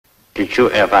Did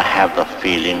you ever have the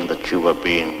feeling that you were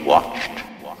being watched?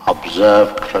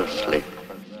 Observe closely.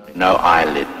 No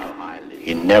eyelid.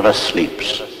 He never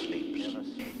sleeps.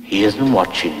 He isn't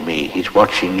watching me, he's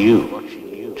watching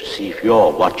you to see if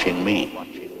you're watching me.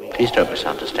 Please don't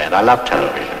misunderstand. I love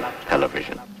television.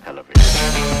 Television.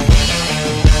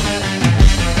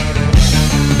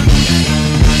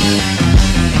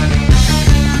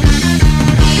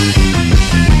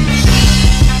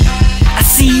 I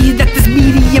see that this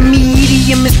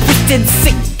medium is twisted,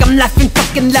 sick. I'm laughing,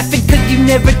 fucking laughing, cause you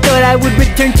never thought I would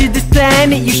return to this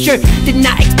planet. You sure did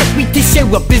not expect me to show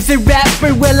up as a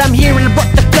rapper. Well, I'm here and I brought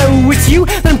the flow with you,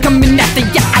 I'm coming after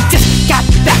ya. I just got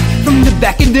back from the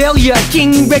Bacchanalia,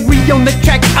 King Gregree on the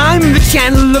track, I'm the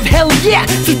channel of hell, yeah.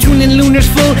 So tune in, Lunar's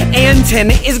full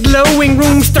antenna is glowing,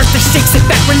 room start to shake, sit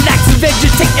back, relax,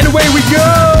 vegetate, and away we go.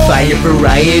 Fire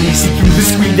variety, see through the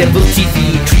screen, devil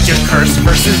TV, creatures curse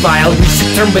versus vile, we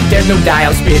should turn but there's no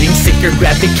dial, spitting sicker,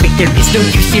 grab the clicker, it's no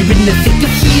use here in the thick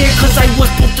of fear, cause I was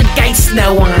poltergeist,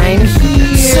 now I'm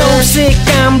here. So sick,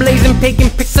 I'm blazing, pagan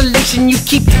pixelation, you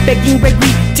keep begging Gregory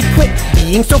to quit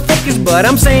being so focused, but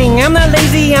I'm saying I'm not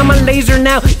lazy, I'm a laser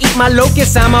now, eat my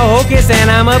locust, I'm a hocus, and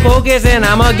I'm a focus, and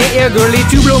I'ma get your girly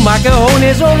to blow my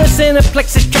cojones, all the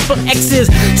cineplexes, triple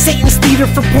X's, Satan's theater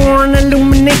for porn,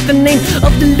 illuminate the name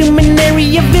of the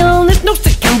luminary of villainous, no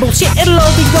sitcom bullshit, it'll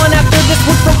all be gone after this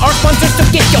one from our sponsors, so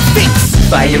get your fix.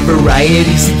 Fire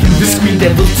variety, see through the screen,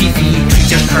 devil TV,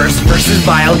 creatures curse versus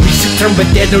vile, we should turn but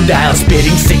there's no dial,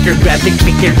 spitting sicker, grab the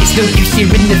clicker, it's no use here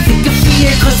in the thick of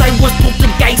fear, cause I was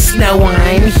poltergeist, now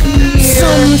I'm here.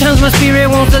 Sometimes my spirit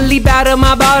wants to leap out of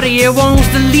my body, it wants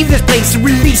to leave this place,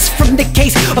 release from the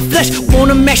case of flesh,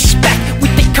 wanna mesh back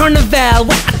with the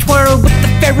carnival, where I twirl with the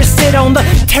Ferris, sit on the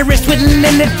terrace with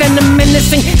Lilith and the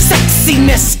menacing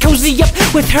sexiness, cozy up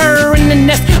with her in the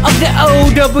nest of the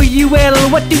OWL,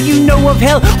 what do you know of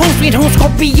hell? Home sweet home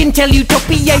scorpion, tell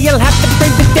utopia, you'll have to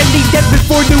brave the deadly dead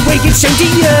before the way it's shown to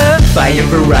ya. Fire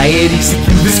variety, see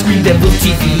through the screen, devil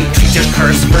TV, creatures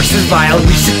curse versus vile,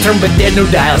 we should turn but there's no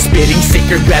dial, spitting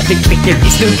sicker, grab the clicker,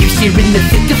 it's no use here in the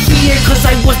thick of fear, cause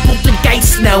I was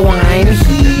poltergeist, now I'm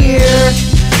here.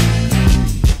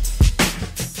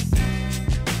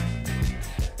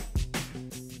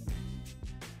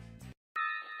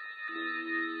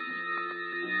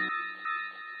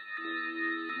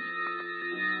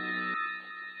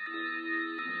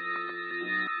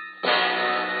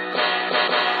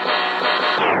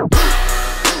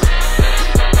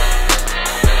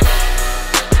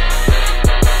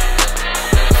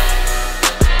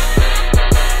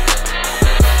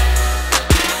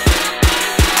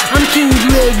 King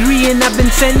Gregree, and I've been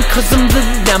sent cause I'm the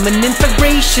dominant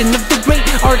vibration of the great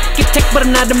architect, but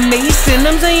I'm not a mason.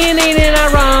 I'm saying ain't it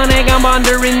ironic, I'm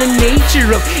pondering the nature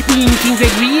of being King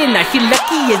Gregree, and I feel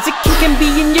lucky as a king can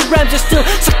be, and your rhymes are still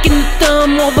sucking the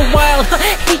thumb all the while.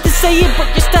 Hate to say it,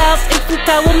 but your style's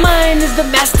infantile, well mine is the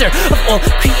master of all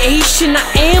creation. I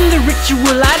am the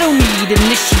ritual, I don't need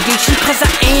initiation, cause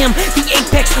I am the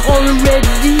apex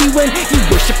already. When you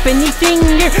worship anything,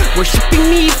 you're worshiping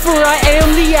me, for I am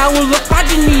the owl of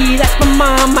progeny. That's my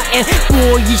mama, and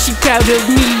boy is she proud of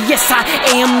me. Yes, I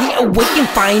am the awakened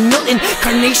final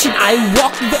incarnation. I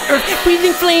walk the earth,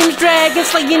 breathing flames, dragon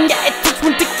slaying. Yeah, it takes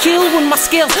one to kill, when my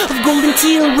scales of golden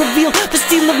teal reveal the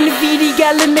steel of Navidi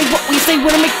Galilei. What we say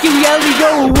will make your reality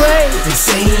go away.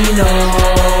 Insane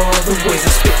all the ways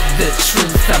I spit the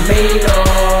truth I made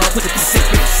off with the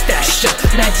sacred stash of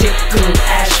magical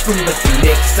ash from the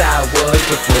phoenix I was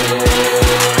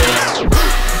before.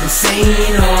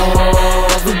 Insane all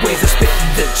the ways I spit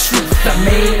the truth I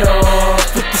made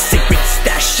off with the sacred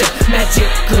stash of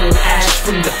magical ash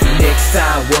from the phoenix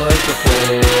I was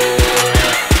before.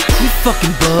 You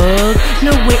fucking bug,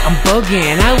 no way I'm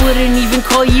bugging, I wouldn't even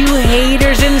call you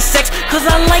haters insects, cause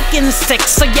I like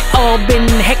insects, so you all been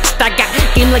hexed. I got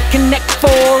game like Connect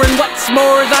 4, and what's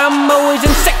more is I'm always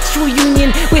in sexual union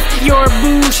with your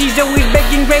boo. She's always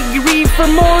begging Gregory for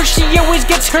more, she always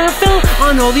gets her fill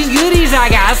on all these goodies I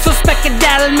got. So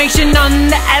Dalmatian on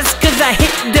the ass, cause I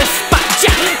hit the spot,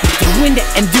 yeah. Doing it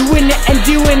and doing it and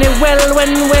doing it well.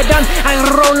 When we're done, I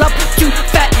roll up to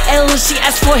fat L. She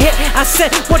asked for hit, I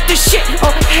said, what the shit? Oh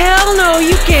hell no,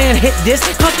 you can't hit this,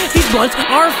 cause these blunts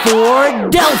are for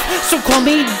Delph, so call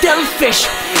me Delphish.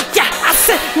 Yeah, I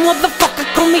said, motherfucker,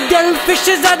 call me Delphish,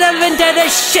 as I delve into this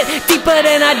shit deeper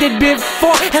than I did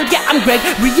before. Hell yeah, I'm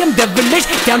Gregory, I'm devilish,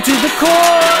 down to the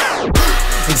core.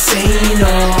 Insane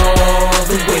all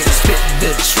the ways I spit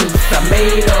the truth I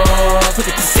made off with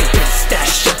the sacred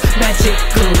stash of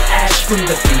magical ash from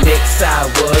the phoenix I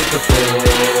was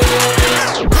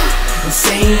before.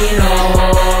 Insane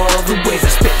all the ways I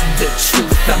spit the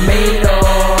truth I made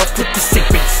off with the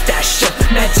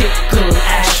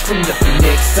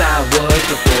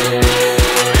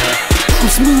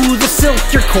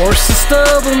course is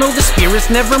stubble. No, the spirits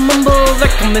never mumble.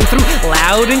 They're coming through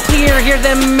loud and clear. Hear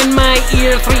them in my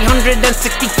ear 365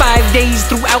 days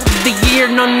throughout the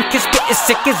year. None can spit as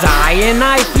sick as I, and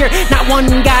I fear not one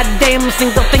goddamn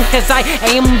single thing, cause I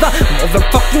am the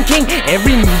motherfucking king.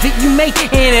 Every move that you make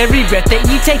and every breath that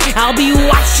you take, I'll be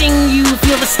watching you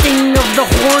feel the sting of the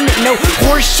hornet. No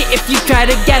horseshit if you try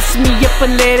to gas me up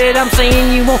and let it. I'm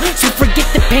saying you won't soon forget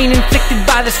the pain inflicted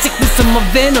by the sickness of my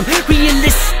venom.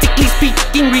 Realistically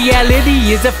speaking,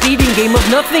 reality is a fleeting game of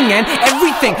nothing and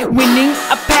everything. Winning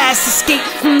a pass, escape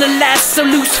from the last, so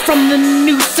loose from the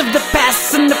noose of the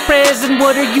past and the present.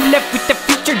 What are you left with the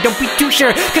future? Don't be too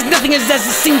sure, cause nothing is as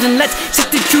it seems, and let's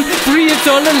set the truth free. It's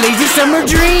all a lazy summer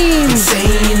dream.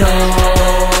 Insane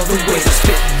all the ways I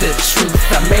spit the truth.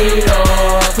 I made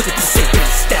off with the sacred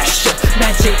stash of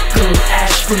magical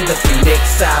ash from the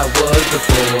phoenix I was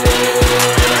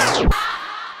before.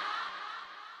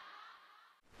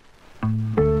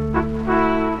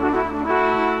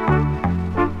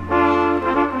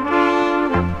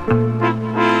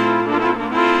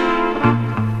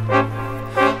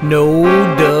 No,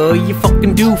 duh, you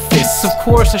fucking doofus. Of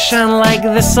course I shine like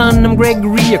the sun. I'm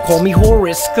Gregory, you call me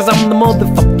Horace, cause I'm the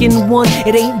motherfucking one.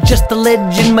 It ain't just a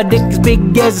legend, my dick is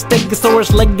big as a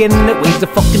stegosaurus leg, and it weighs a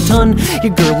fucking ton.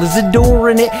 Your girl is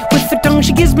adoring it. With her tongue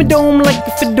she gives me dome like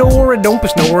a fedora. Don't be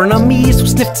snoring on me, so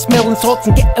sniff the smelling salts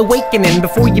and get awakening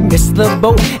before you miss the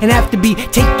boat and have to be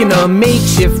taking a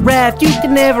makeshift raft. You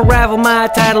can never rival my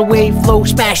tidal wave flow.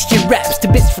 Smash your raps to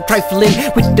bits for trifling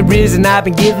with the risen. I've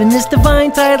been given this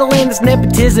divine title, and this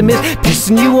nepotism is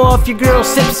pissing you off. Your girl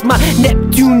sips my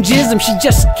Neptune jism. She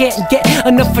just can't get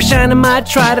enough for shining my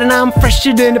trident. I'm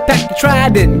fresher than a pack of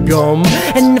Trident gum.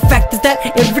 And the fact is that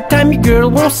every time your girl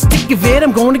wants a stick of it,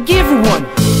 I'm gonna give her one.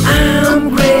 I'm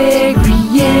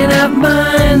Gregory and I've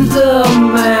mined the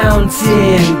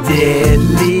mountain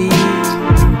deadly,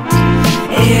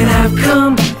 and I've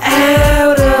come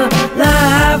out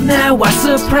alive. Now I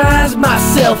surprise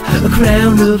myself, a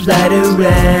crown of light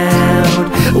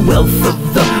around, a wealth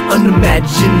of the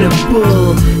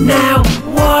unimaginable. Now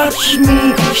watch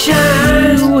me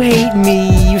shine. You hate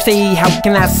me, you say, how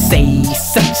can I say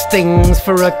such things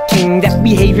for a king? That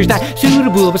behavior's not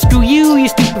suitable, but screw you, you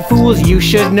stupid fools. You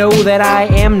should know that I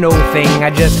am no thing,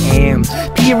 I just am.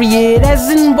 Period, as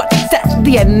in what's at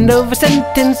the end of a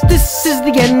sentence. This is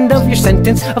the end of your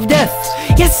sentence of death.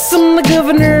 Yes, I'm the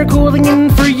governor calling in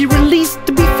for your release,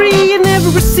 to be free and never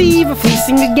receive a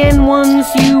fleecing again. Once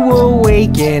you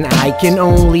awaken, I can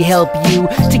only help you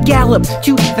to gallop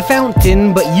to the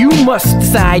fountain, but you must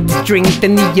decide to drink,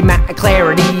 then the amount of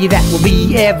clarity that will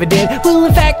be evident will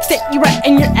in fact set you right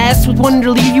in your ass with wonder,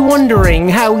 leave you wondering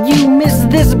how you miss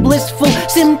this blissful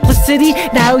simplicity.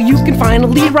 Now you can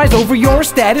finally rise over your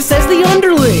status as the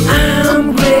underling.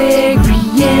 I'm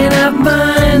Gregory and I've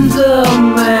mined the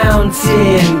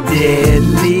mountain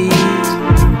deadly,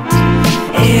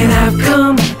 and I've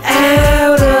come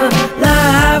out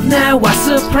alive. Now I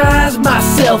surprise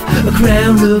myself, a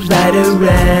crown of light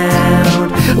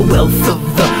around, a wealth of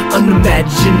the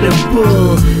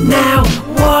unimaginable. Now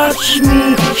watch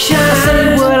me shine. I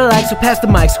say what I like, so pass the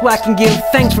mic so I can give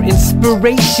thanks for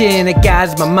inspiration. It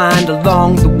guides my mind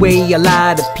along the way. A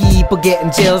lot of people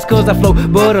getting jealous cause I flow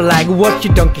butter like what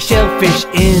you dunk your shellfish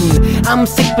in. I'm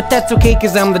sick but that's okay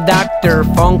cause I'm the Dr.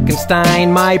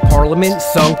 Funkenstein. My parliament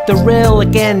sunk the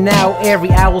relic, and now every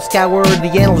owl scoured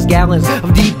the endless gallons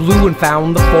of deep blue and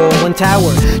found the fallen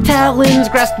tower. Talons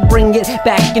grasp to bring it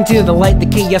back into the light, the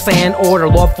chaos and order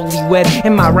lawfully wed.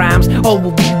 And my rhymes all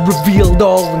will be revealed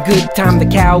all in good time. The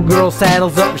cowgirl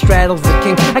saddles up and straddles the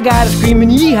king. I got a screaming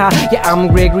yeehaw, yeah I'm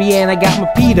Gregory and I got my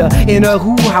Peter in a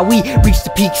hoo-ha. We reach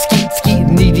the peak, skeet,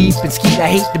 knee deep in skeet. I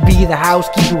hate to be the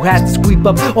housekeeper who has to sweep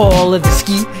up all of the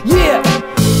skeet, yeah.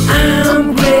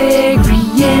 I'm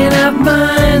Gregory and I've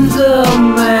mined the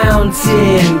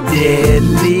mountain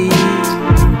deadly,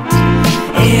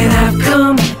 and I've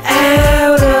come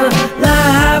out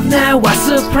alive. Now I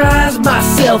surprise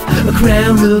myself, a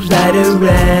crown of light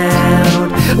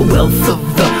around, a wealth of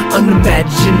the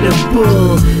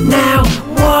unimaginable. Now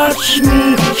watch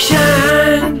me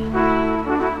shine.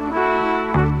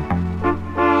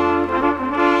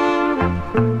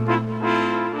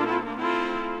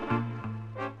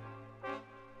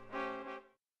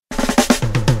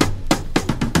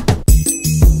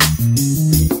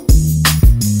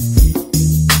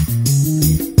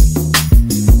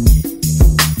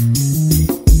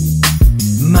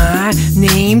 My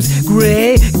name's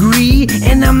Gregory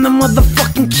and I'm the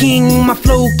motherfucking king, my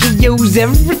flow KOs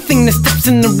everything that steps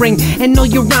in the ring. And all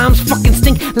your rhymes fucking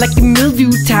stink like a mildew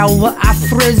towel. I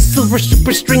thread silver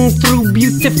super strings through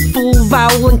beautiful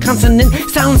vowel and consonant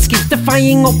soundscapes,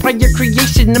 defying all prior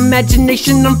creation.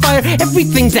 Imagination on fire,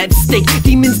 everything's at stake.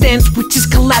 Demons dance, witches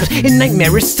collapse in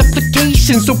nightmarish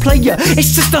supplication. So player,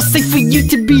 it's just not safe for you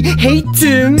to be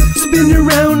hating. Spin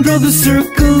around, draw the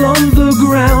circle on the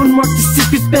ground, mark the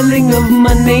secret spelling of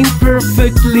my name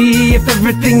perfectly. If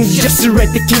everything's just right,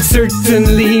 the king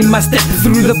certainly. My step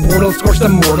through the portal, scorch the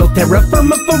mortal, terra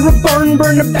firma for a barn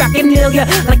burner, Bacchanalia,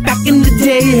 like back in the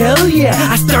day. Hell yeah,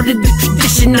 I started the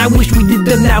tradition, I wish we did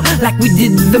them now like we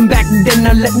did them back then.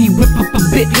 Now let me whip up a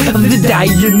bit of the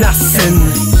Diamonah.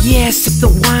 Yeah, sip the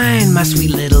wine, my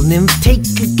sweet little nymph. Take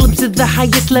a glimpse of the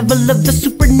highest level of the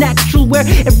supernatural, where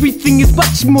everything is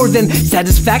much more than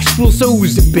satisfactual. So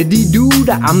zippity-doo,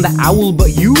 I'm the owl,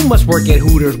 but you must work at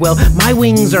Hooters. Well, my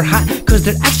wings are hot, cause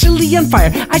they're actually on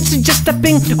fire. I suggest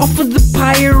stepping off of the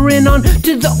pyre and on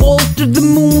to the altar. The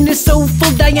moon is so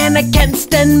full, Diana can't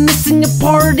stand missing a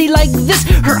party like this.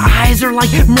 Her eyes are like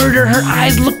murder, her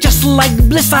eyes look just like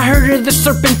bliss. I heard of the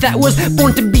serpent that was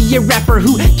born to be a rapper.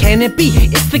 Who can it be?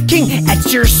 It's the king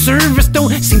at your service.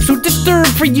 Don't seem so disturbed,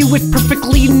 for you it's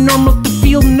perfectly normal to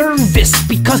feel nervous,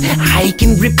 because I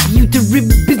can rip you to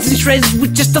ribbons and shreds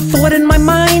with just a thought in my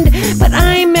mind. But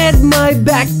I'm at my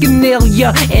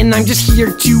Bacchanalia, and I'm just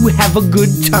here to have a good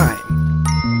time.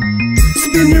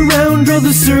 Spin around, draw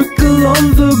the circle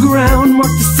on the ground, mark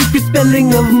the secret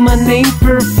spelling of my name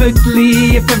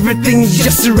perfectly. If everything's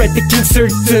just right, the king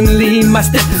certainly. My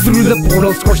step through the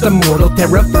portal, scorch the mortal,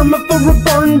 terra firma for a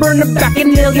barn burner,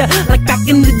 Bacchanalia, like back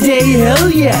in the day. Hell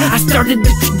yeah, I started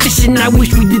the tradition, I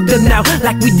wish we did them now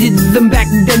like we did them back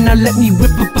then. Now let me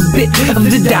whip up a bit of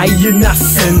the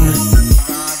Diamonah.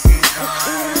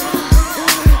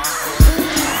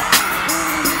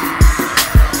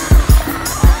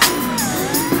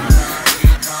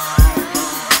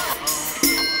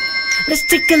 Let's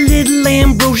take a little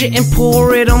ambrosia and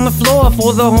pour it on the floor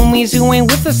for the homies who ain't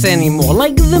with us anymore.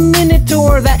 Like the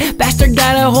Minotaur that bastard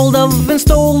got a hold of and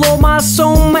stole all my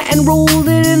soma and rolled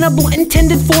it in a blunt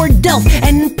intended for Delph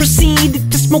and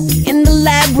proceeded to smoke in the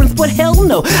labyrinth. But hell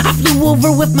no, I flew over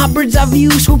with my bird's eye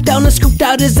view, swooped down and scooped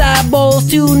out his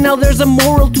eyeballs too. Now there's a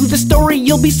moral to the story,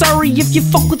 you'll be sorry if you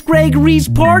fuck with Gregory's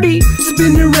party.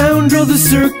 Spin around, draw the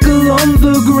circle on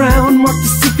the ground, mark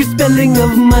the secret spelling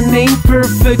of my name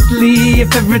perfectly.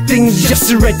 If everything's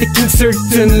just right, the king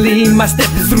certainly. My step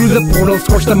through the portal,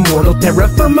 scorch the mortal, terra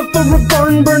firma for a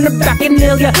barn burner,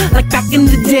 Bacchanalia, like back in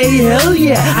the day. Hell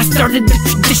yeah, I started the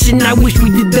tradition, I wish we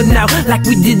did them now like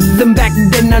we did them back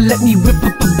then. Now let me whip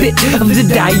up a bit of the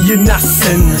Diamonah.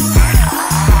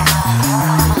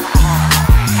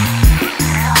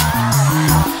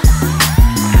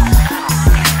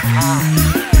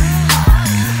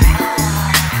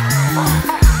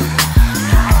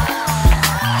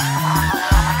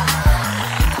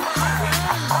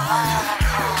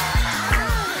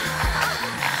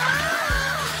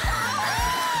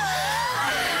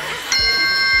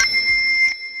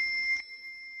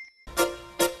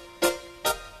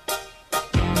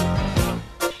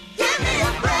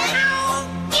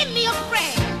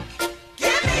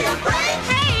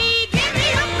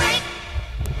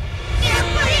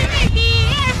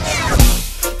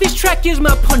 Is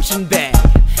my punching bag,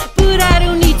 but I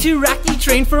don't need to Rocky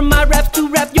train for my raps to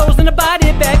rap yours in a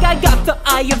body bag. I got the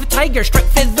eye of a tiger, strike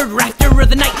feathered raptor of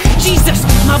the night. Jesus,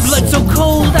 my blood's so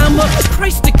cold, I'm a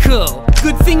Christicle.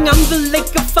 Good thing I'm the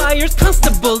lake of fire's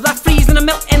constable. I freeze and I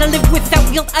melt and I live without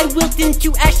guilt. I wilt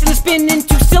into ash and I spin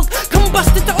into silk,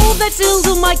 combust into all that's ill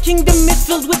till my kingdom is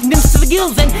filled with nymphs to the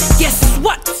gills. And guess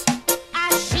what?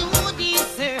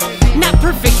 Not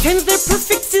perfect tens, they're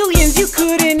perfect zillions you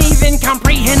couldn't even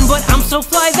comprehend. But I'm so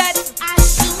fly that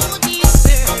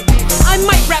I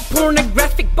might rap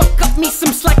pornographic, but cut me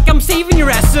some slack, I'm saving your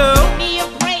ass. So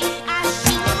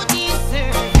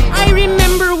I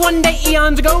remember one day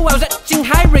eons ago I was etching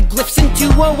hieroglyphs into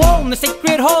a wall in the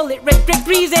sacred hall. It read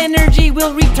Gregory's energy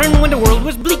will return when the world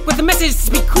was bleak, with a message to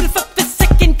speak. Who'd have thought the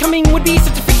second coming would be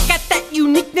such a freak at that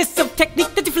uniqueness of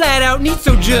technique that you flat out need.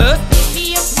 So just give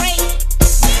me a break.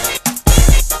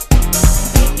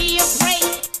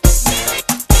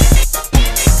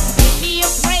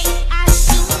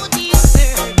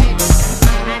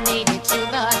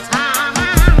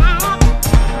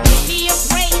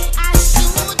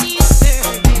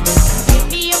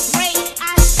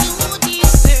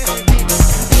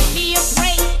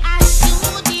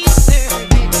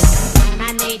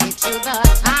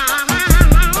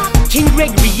 King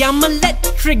Gregree, I'm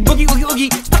electric, boogie, oogie, oogie.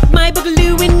 Stuck my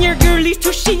boogaloo in your girlie's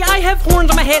tushy. I have horns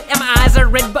on my head and my eyes are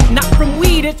red, but not from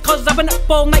weed. It's cause I've been up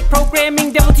all night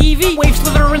programming devil TV. Waves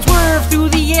slither and swerve through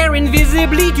the air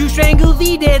invisibly to strangle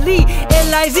the deadly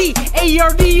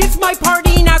L-I-Z-A-R-D. It's my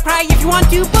party, now cry if you want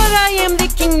to, but I am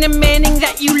the king demanding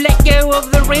that you let go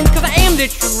of the reins, cause I am the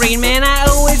true rain man, I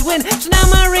always win. So now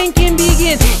my reign can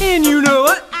begin, and you know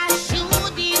what?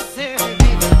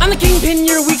 I'm the kingpin,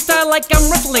 your weak style like I'm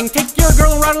wrestling. Take your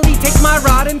girl Rodley, take my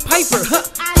rod and Piper, huh?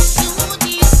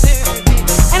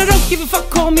 And I don't give a fuck,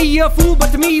 call me a fool,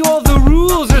 but to me all the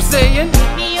rules are saying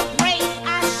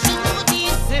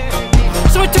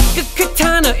so I took a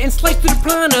katana and sliced through the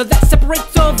prana that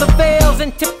separates all the veils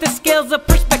and tipped the scales of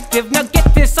perspective. Now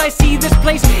get this, I see this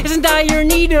place is in dire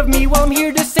need of me. Well, I'm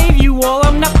here to save you all,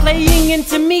 I'm not playing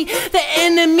into me. The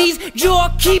enemy's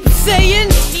jaw keeps saying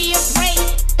be afraid.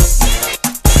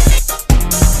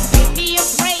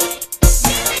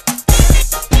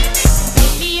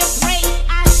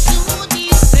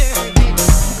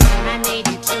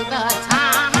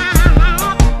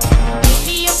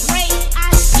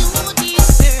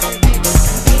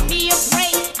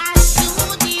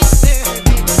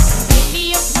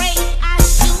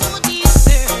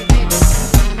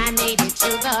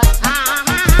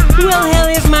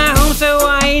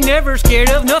 Never scared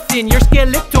of nothing. Your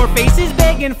skeletor face is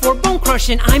begging for bone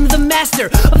crushing. I'm the master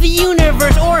of the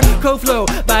universe, or co-flow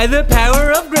by the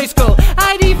power of Grayskull.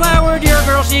 I deflowered your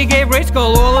girl, she gave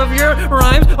Grayskull. All of your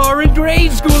rhymes are in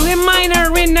grade school. In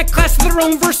minor, in a class of their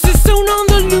own, verses sewn on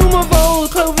the loom of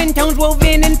old. Cloven tones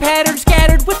woven and patterned,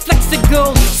 scattered with flecks of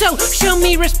gold. So show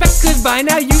me respect, cause by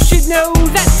now you should know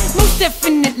that most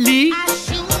definitely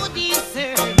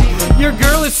your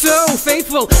girl is so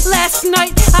faithful. Last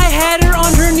night I had her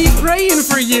on her knees praying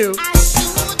for you.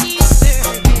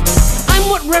 I'm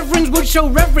what reverends would show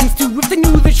reverence to if they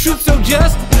knew the truth, so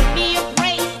just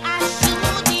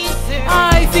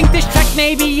I think this track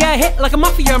may be a hit like a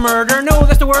mafia murder. No,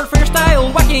 that's the word for your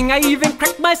style whacking. I even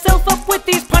cracked myself up with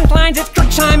these punchlines. It's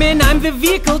church time and I'm the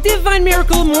vehicle, divine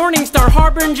miracle, morning star,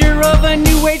 harbinger of a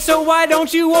new age. So why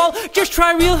don't you all just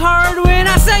try real hard when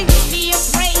I say be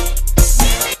afraid.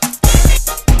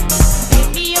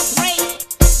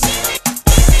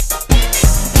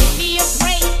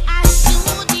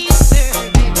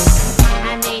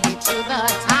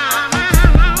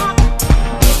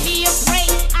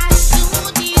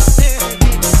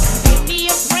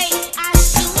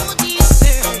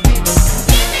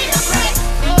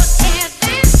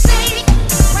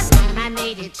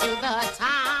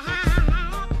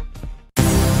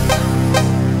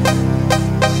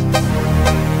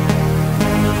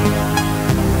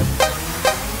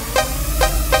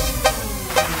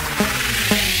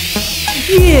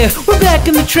 Yeah, we're back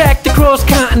on the track, the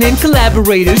cross-continent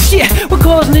collaborators. Yeah, we're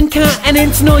causing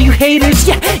incontinence and all you haters.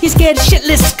 Yeah, you're scared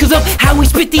shitless cause of how we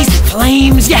spit these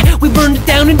flames. Yeah, we burned it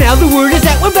down and now the word is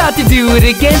out, we're about to do it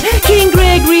again. King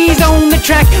Gregory's on the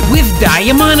track with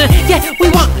Diamonah. Yeah, we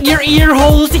want your ear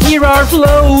holes to hear our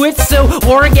flow. It's so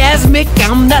orgasmic,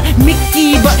 I'm not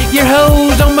Mickey, but your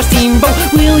hoes on my steamboat.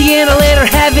 Willie and I let her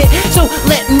have it, so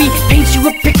let me paint you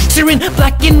a picture in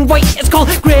black and white. It's called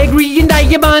Gregory and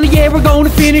Diamonah. Yeah, we're gonna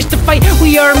finish the fight.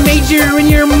 We are major and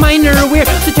you're minor. We're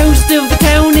the toast of the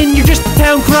town and you're just the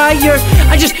town crier.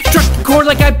 I just struck the chord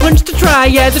like I punched a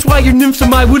triad. That's why your nymphs on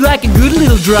my wood like a good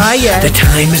little dryad. The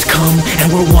time has come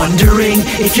and we're wondering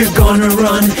if you're gonna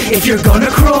run, if you're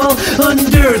gonna crawl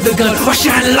under the gun, or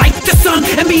shine like the sun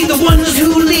and be the ones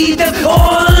who lead them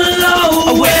all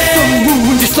away from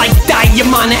moon. Just like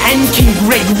Diamonah and King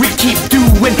Gregree keep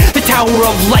doing the Tower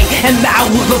of Light and the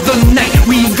Owl of the Night.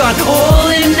 We've gone all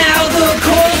in now, the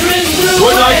cauldron's brewing.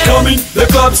 When I come in, the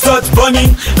club starts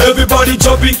banging. Everybody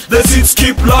jumping, the seats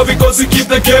keep loving, cause we keep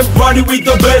the game running with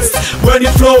the best. When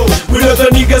it flow, we let the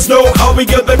niggas know how we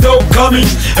get the dough coming.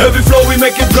 Every flow we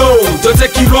make it blow, don't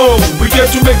take it wrong. We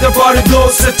get to make the body blow,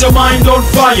 set your mind on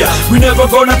fire. We never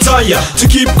gonna tire, to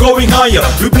keep going higher.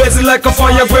 We blaze it like a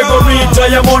fire, Gregory,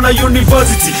 Diamonah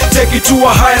University. Take it to a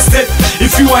higher step.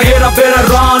 If you are here, I better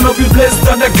run or be blessed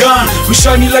than a gun. We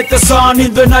shining like the sun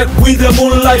in the night with the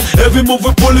moonlight. Every move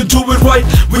we pull and do it right.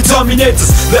 We terminators,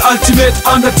 the ultimate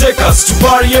undertakers. To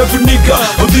bury every nigga,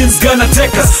 within's gonna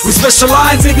take us. We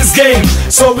specialize in this game,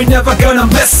 so we never gonna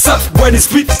mess up. When it's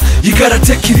beat, you gotta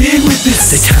take it in with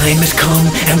this. The time has come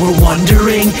and we're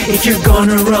wondering if you're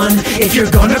gonna run, if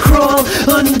you're gonna crawl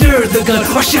under the gun,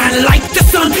 or shine like the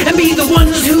sun and be the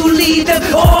ones who lead them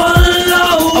all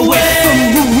away from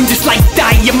moon. Just like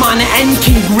Diamonah and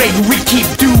King Gregree keep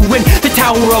doing the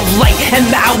Tower of Light and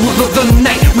the Owl of the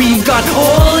Night. We've got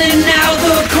all in now,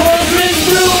 the cauldron's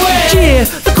brewing. Yeah,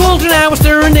 the cauldron I was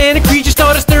stirring and it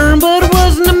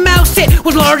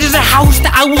large as a house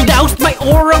that I will douse my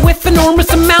aura with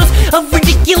enormous amounts of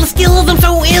ridiculous skills. I'm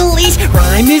so ill. Each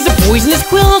rhyme is a poisonous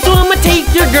quill, so I'ma take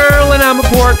your girl and I'ma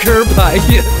pork her pie.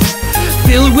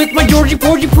 Filled with my Georgie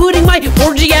porgy pudding, my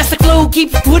orgiastic flow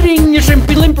keeps putting your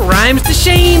shrimpy limp rhymes to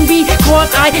shame.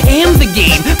 Because I am the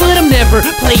game, but I'm never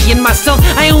playing myself.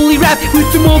 I only rap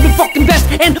with the motherfucking best,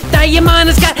 and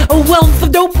Diamonah's got a wealth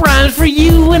of dope rhymes for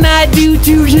you, and I do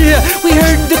too. Yeah, we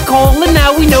heard the call and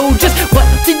now we know just what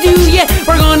to do. Yeah,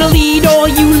 we're gonna lead all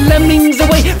you lemmings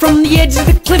away from the edge of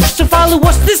the cliff, so follow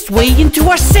us this way into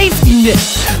our safety net.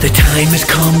 The time has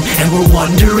come and we're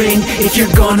wondering if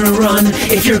you're gonna run,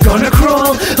 if you're gonna crawl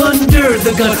under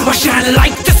the gun, or shine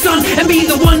like the sun and be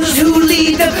the ones who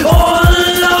lead them all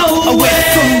away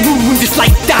from ruin. Just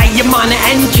like Diamonah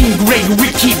and King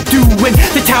Gregree keep doing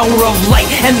the Tower of Light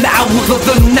and the Owls of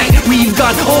the Night. We've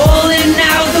got all in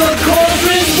now, the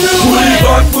cauldron's brewing. Pull it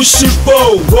back, push it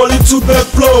forward, roll it to the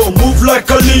flow, move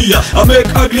like Aaliyah. I make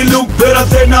ugly look better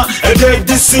than a day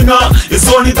this singer. It's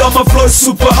only that my flow is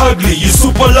super ugly, you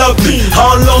super lovely.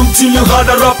 How long till you had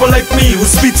a rapper like me, who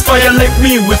spits fire like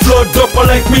me, with flow doper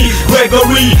like me,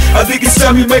 Gregory? I think it's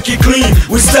time we make it clean.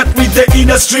 We start with the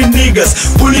industry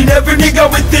niggas, pulling every nigga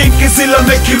we think is ill and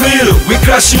make it real. We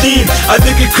crashing in, I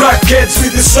think we crackheads, we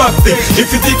disrupting.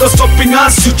 If you think of stopping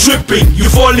us, you tripping,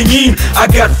 you falling in. I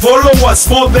got followers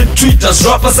more than tweeters.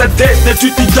 Rappers are dead, they're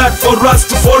tweeting that for us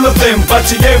to follow them, but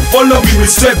you ain't following with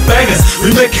straight bangers.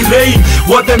 We make it rain,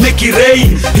 what they make it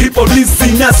rain. Hip-hop lives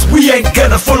in us, we ain't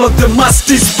gonna follow the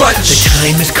master's batch. The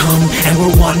time has come and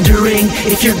we're wondering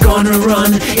if you're gonna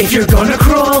run, if you're gonna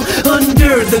crawl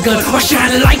under the gun, or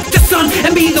shine like the sun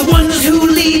and be the ones who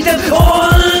lead them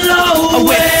all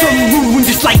away from ruin.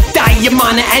 Just like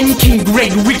Diamonah and King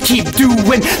Gregory keep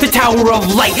doing the Tower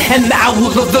of Light and the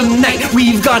Owls of the Night.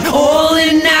 We've got all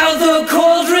in now, the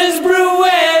cauldron's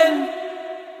brewing.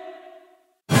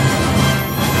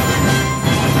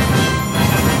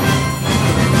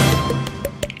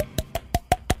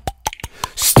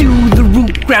 Stew the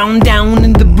root, ground down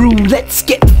in the brew. Let's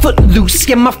get footloose.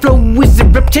 Yeah, my flow is a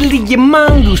reptilian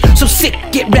mongoose, so sick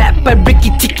get rapped by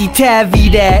Ricky Ticky Tavi.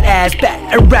 That ass bat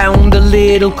around a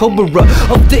little Cobra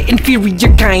of the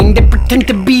inferior kind that pretend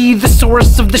to be the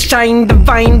source of the shine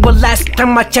divine. Well, last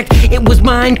time I checked, it was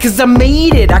mine, cause I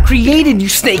made it. I created you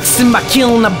snakes in my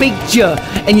kiln, I baked ya,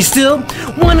 and you still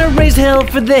wanna raise hell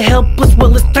for the helpless.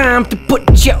 Well, it's time to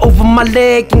put you over my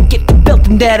leg and get the belt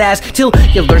in that ass till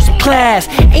you learn some class.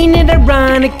 Ain't it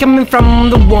ironic coming from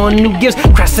the one who gives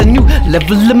crass a new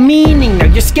level of meaning? Now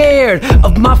you're scared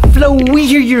of my flow, we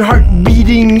hear your heart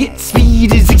beating. Its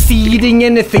speed is exceeding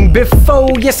anything before.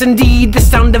 Yes indeed, the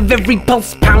sound of every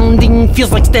pulse pounding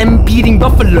feels like stampeding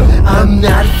buffalo. I'm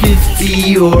not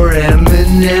 50 or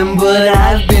Eminem, but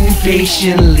I've been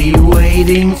patiently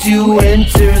waiting to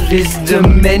enter this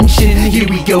dimension. Here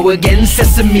we go again,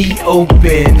 Sesame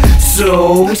open.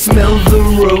 So smell the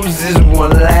roses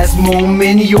one last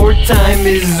moment, your time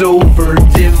is over.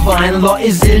 Divine law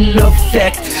is in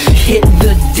effect, hit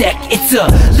the deck, it's a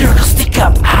lyrical stick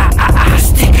up,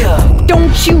 stick up.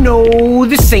 Don't you know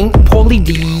this ain't Pauly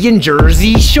D in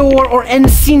Jersey Shore or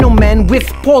Encino Man with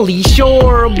Pauly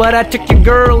Shore? But I took your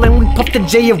girl and we puffed the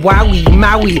J of Wowie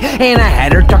Maui, and I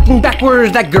had her talking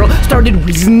backwards. That girl started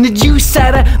wheezing the juice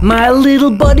out of my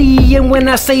little buddy, and when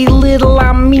I say little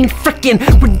I mean frickin'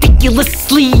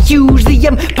 ridiculously huge. The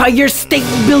Empire State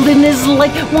Building is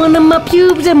like one of my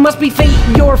pubes. It must be fate,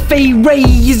 your Fay Ray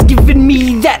is giving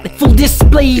me that full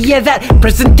display. Yeah, that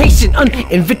presentation, an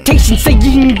invitation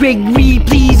saying Gregory,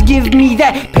 please give me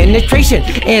that penetration.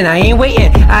 And I ain't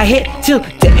waiting, I hit till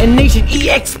detonation.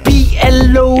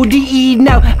 EXPLODE,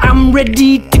 now I'm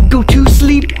ready to go to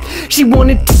sleep. She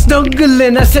wanted to snuggle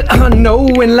and I said oh no,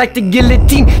 and like the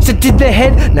guillotine said to the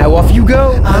head, now off you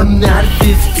go. I'm not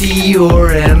 50 or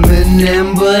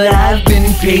Eminem, but I've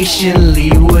been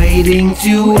patiently waiting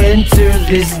to enter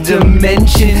this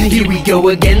dimension. Here we go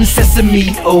again,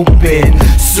 Sesame open.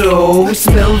 So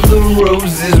smell the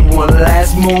roses one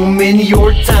last moment,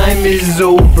 your time is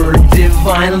over.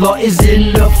 Divine law is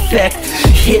in effect,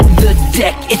 hit the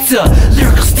deck, it's a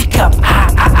lyrical stick up,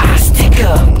 stick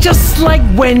up. Just like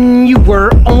when you were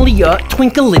only a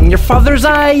twinkle in your father's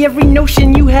eye, every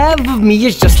notion you have of me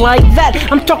is just like that.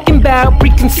 I'm talking about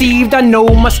preconceived. I know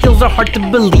my skills are hard to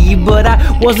believe, but I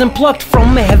wasn't plucked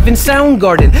from a heaven sound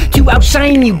garden to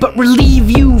outshine you, but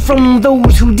relieve you from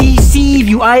those who deceive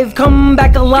you. I've come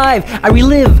back alive, I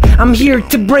relive, I'm here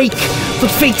to break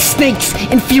with fake snakes,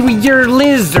 inferior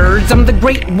lizards. I'm the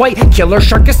great white killer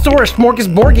Sharkosaurus,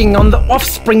 Morgusborging on the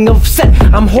offspring of Set.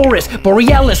 I'm Horus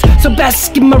Borealis, so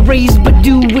bask in my rays, but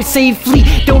do it safely.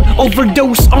 Don't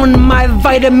overdose on my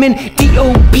vitamin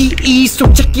DOPE.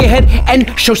 So check your head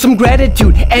and show some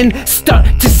gratitude, and start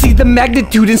to see the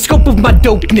magnitude and scope of my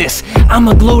dopeness. I'm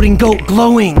a gloating goat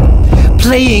glowing,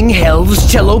 playing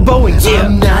hell's cello bowing. Yeah.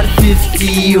 I'm not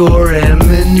 50 or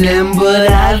Eminem,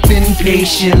 but I've been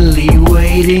patiently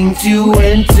waiting to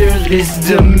enter this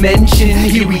dimension.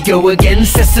 Here we go again,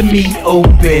 Sesame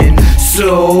open.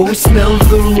 So smell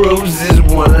the roses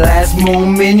one last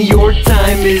moment. Your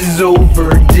time is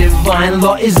over, divine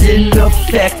law is in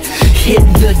effect. Hit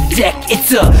the deck,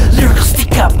 it's a lyrical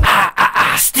stick up.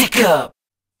 Stick up.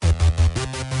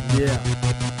 Yeah.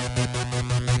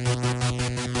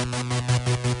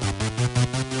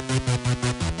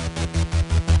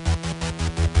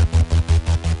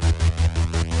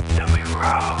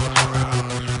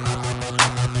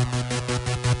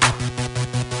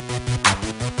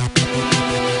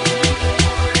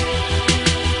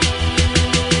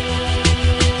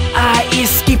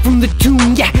 Escape from the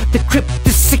tomb, yeah, the crypt, the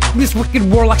sickness, wicked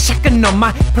warlock shotgun on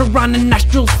my piranha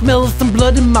nostril, smells some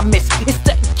blood in my mist. It's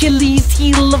the Achilles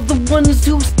heel of the ones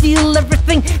who steal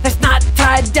everything that's not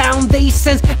tied down. They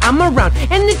sense I'm around,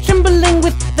 and they're trembling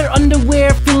with their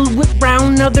underwear filled with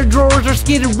brown. Now their drawers are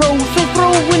skid row, so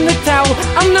throw in the towel.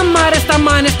 I'm the modest, I'm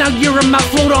honest, now you're a mouth.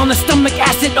 Float on the stomach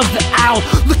acid of the owl.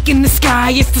 Look in the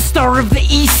sky, it's the star of the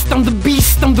east. I'm the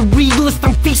beast, I'm the realist,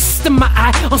 I'm feasting my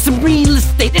eye on some real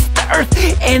estate. It's the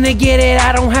earth, and I get it,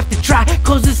 I don't have to try,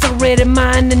 cause it's already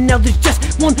mine. And now there's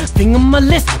just one thing on my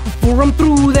list before I'm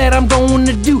through that I'm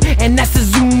gonna do, and that's a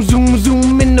zoom, zoom,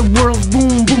 zoom in the world's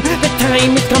boom, boom. The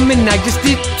time is coming, I just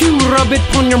did to rub it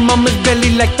on your mama's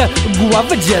belly like the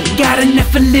guava jelly. Got a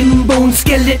Nephilim bone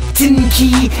skeleton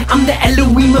key. I'm the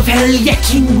Elohim of hell, yeah,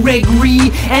 King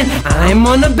Gregree. And I'm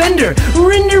on a bender,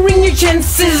 rendering your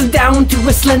chances down to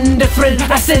a slender thread.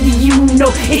 I said, you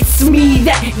know, it's me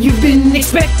that you've been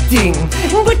expecting,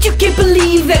 but you can't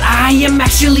believe that I am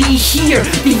actually here.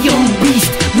 The young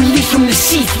beast, released from the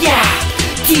sheath, yeah.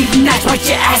 Teeth gnats, bite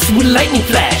your ass with lightning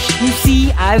flash. You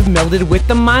see, I've melded with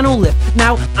the monolith.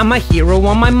 Now I'm a hero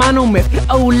on my monomyth.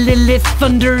 Oh, Lilith,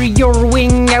 thunder your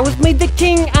wing. I was made the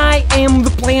king, I am the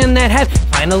plan that has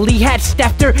finally hatched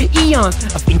after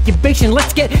eons of incubation.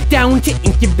 Let's get down to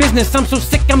ink your business. I'm so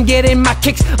sick, I'm getting my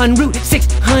kicks on Route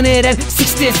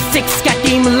 666. Got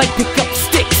game like pickup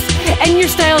sticks, and your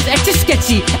style's extra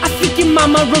sketchy. I think your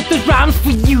mama wrote those rhymes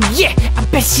for you. Yeah, I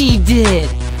bet she did,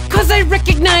 cause I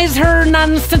recognize her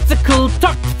nonsensical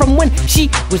talk from when she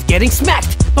was getting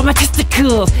smacked by my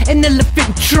testicles, an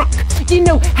elephant trunk. You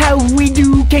know how we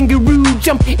do, kangaroo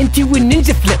jump into a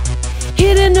ninja flip.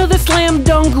 Hit another slam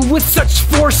dunk with such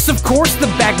force, of course the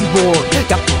backboard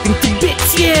got broken to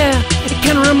bits, yeah. It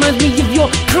kinda reminds me of your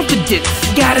confidence.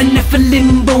 Got a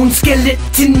Nephilim bone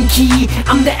skeleton key.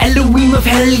 I'm the Elohim of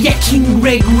hell, yeah, King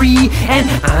Gregree. And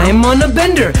I'm on a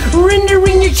bender,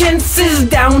 rendering your chances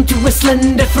down to a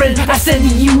slender thread. I said,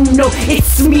 you know,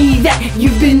 it's me that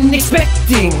you've been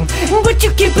expecting, but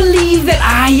you can't believe that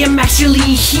I am actually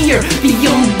here. The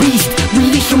young beast,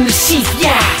 released from the sheath,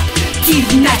 yeah.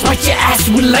 Teeth gnats, bite your ass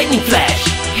with lightning flash.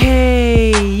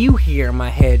 Hey, you hear my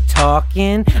head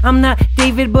talking. I'm not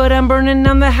David, but I'm burning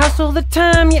down the house all the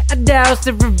time. Yeah, I douse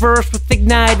the reverse with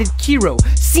ignited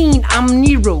kerosene. I'm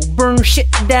Nero, burn shit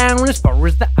down as far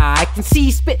as the eye can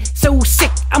see. Spit so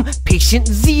sick, I'm patient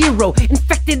zero.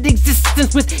 Infected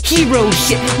existence with hero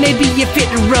shit. Maybe if it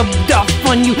rubbed off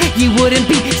on you, you wouldn't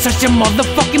be such a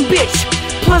motherfucking bitch.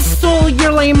 Plus all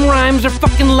your lame rhymes are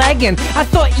fucking lagging. I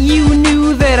thought you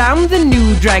knew that I'm the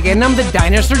new dragon. I'm the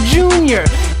dinosaur junior,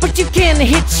 but you can't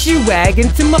hitch your wagon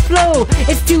to my flow.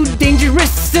 It's too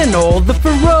dangerous and all the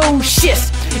ferocious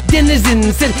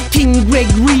denizens said, King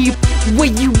Gregree, where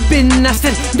you been? I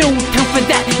said, no time for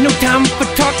that, no time for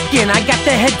talking. I got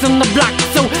the heads on the block,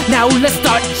 so now let's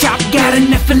start chop. Got a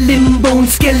Nephilim bone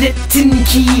skeleton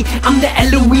key. I'm the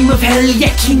Elohim of hell,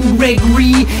 yeah, King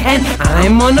Gregree. And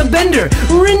I'm on a bender,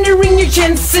 rendering your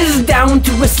chances down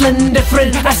to a slender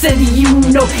thread. I said, you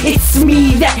know, it's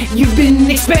me that you've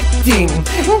been expecting,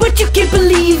 but you can't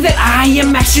believe that I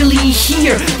am actually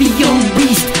here. The young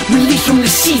beast, released from the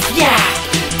sheath, yeah.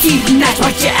 Teeth gnats,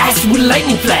 bite your ass with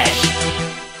lightning flash.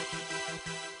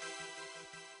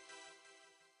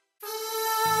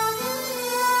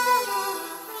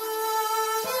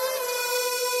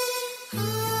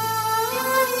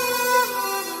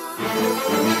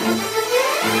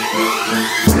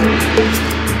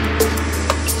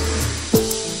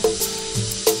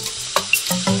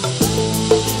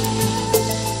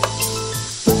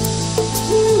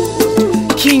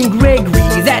 King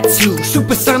Gregree, that's who.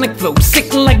 Supersonic flow,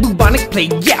 sick like bubonic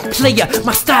plague. Yeah, player,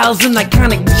 my style's an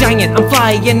iconic giant. I'm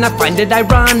flying, I find it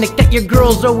ironic that your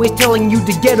girl's always telling you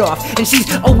to get off, and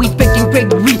she's always begging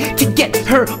Gregory to get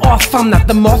her off. I'm not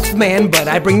the Mothman, but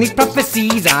I bring these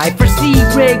prophecies. I foresee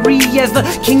Gregory as the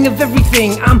king of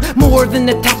everything. I'm more than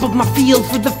the top of my field,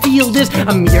 for the field is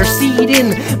a mere seed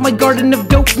in my garden of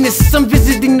dopeness. I'm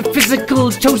visiting the physical,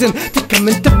 chosen to come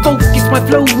into focus. My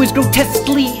flow is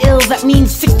grotesquely ill, that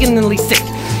means sickeningly sick.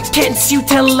 Can't you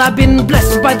tell I've been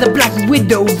blessed by the black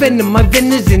widow venom? My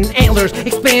venison antlers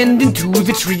expand into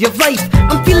the tree of life.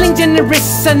 I'm feeling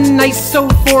generous and nice, so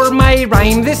for my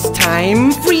rhyme this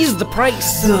time, freeze the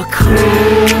price. The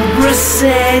Cobra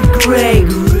said,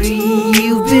 Gregory,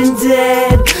 you've been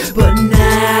dead, but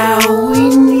now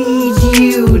we need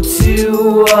you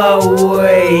to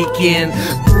awaken.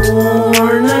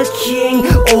 Born a king,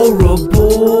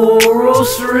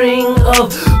 Ouroboros ring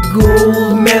of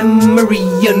gold, memory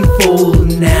unfold.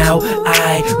 Now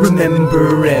I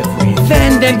remember everything.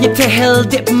 Vandal, get to hell,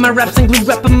 dip my raps and glue,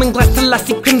 wrap 'em in glass till I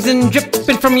see crimson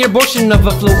dripping from your abortion of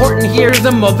a flow. Horton, here's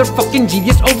a motherfucking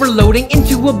genius overloading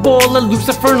into a ball of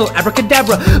lucifernal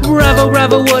abracadabra. Bravo,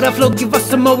 bravo, what a flow, give us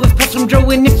some more, let's pop some Joe.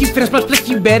 And if you finish my split,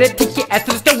 you better take your ass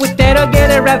to the store with that. I'll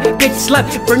get a rap, bitch slap,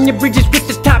 burn your bridges with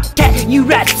the top cat. You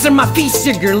rats are my feast,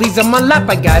 your girlie's on my lap.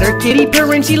 I got her kitty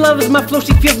purring, she loves my flow,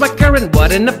 she feels my current.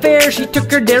 What an affair, she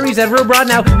took her dairies at her bra.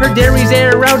 Now her dairies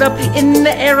air out up in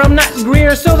the air. I'm not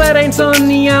Greer, so that ain't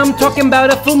sunny. I'm talking about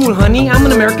a full moon, honey. I'm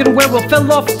an American werewolf, fell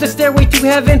off the stairway to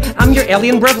heaven. I'm your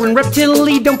alien brethren, reptile.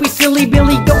 Don't be silly,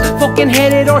 Billy, don't fucking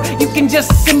head it, or you can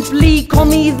just simply call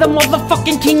me the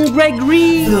motherfucking King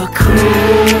Gregree. The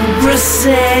Cobra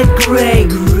said,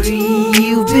 Gregory,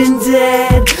 you've been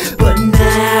dead, but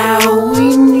now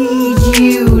we need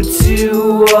you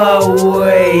to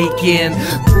awaken.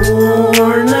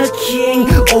 Born a king,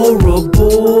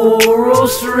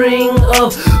 Ouroboros ring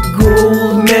of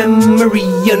gold, memory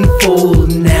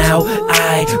unfold. Now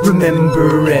I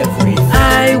remember everything.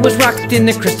 I was rocked in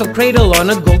a crystal cradle on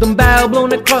a golden bough,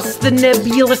 blown across the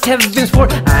nebulous heavens, for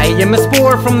I am a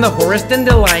spore from the Horus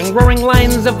dandelion, roaring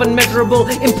lines of unmeasurable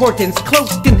importance,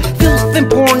 cloaked in filth and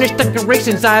pornish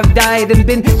decorations. I've died and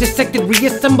been dissected,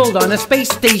 reassembled on a space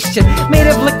station, made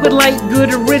of liquid light,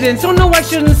 good riddance. Oh no, I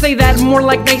shouldn't say that, more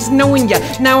like nice knowing ya.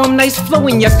 Now I'm nice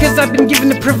flowing ya, cause I've been given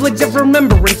the privilege of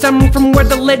remembrance. I'm from where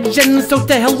the legends, so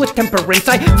to hell with temperance.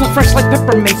 I feel fresh like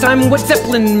peppermints, I'm what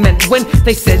Zeppelin meant when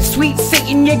they said, sweet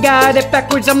Satan, you got it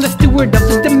backwards. I'm the steward of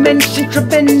the dimension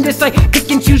tremendous. I pick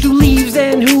and choose who leaves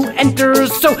and who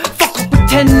enters, so fuck with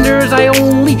pretenders. I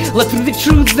only let through the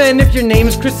truth, and if your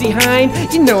name's Chrissy Hine,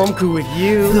 you know I'm cool with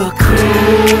you. The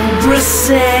Cobra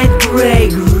said,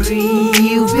 Gregory,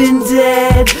 you've been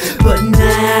dead, but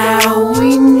now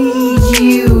we need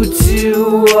you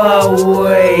to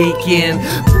awaken.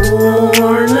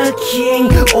 Born a king,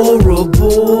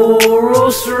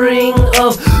 Ouroboros ring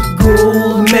of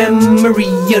gold, memory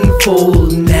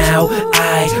unfold. Now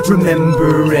I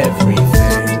remember everything.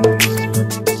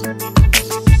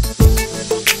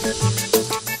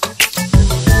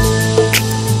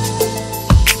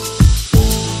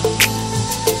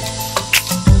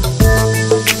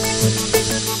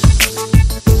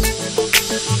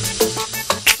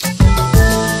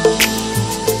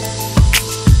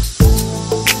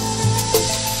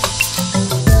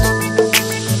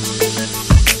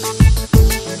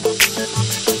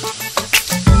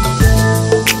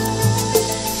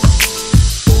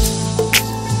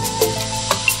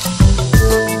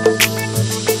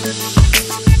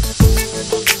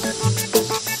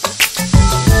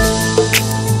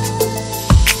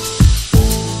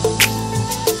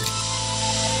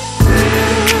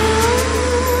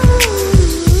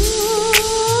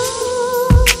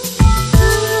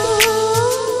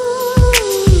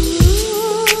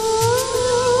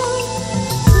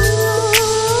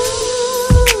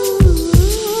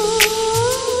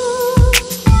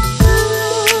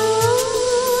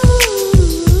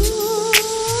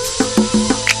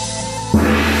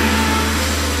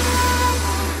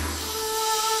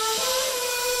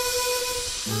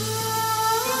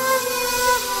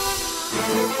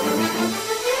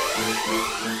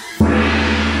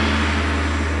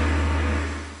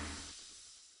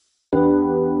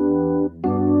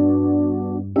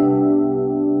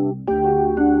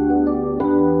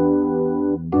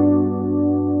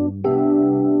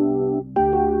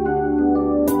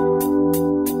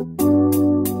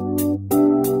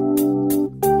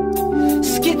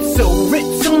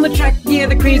 Yeah,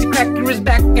 the crazy cracker is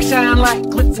back. I shine like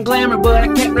glitz and glamour, but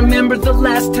I can't remember remember the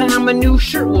last time a new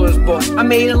shirt was bought. I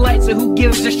made a light, so who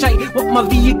gives a shite what my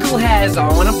vehicle has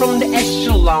on? I'm from the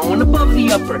echelon, above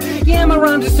the upper. Yeah, my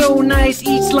rhymes are so nice,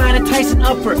 each line a Tyson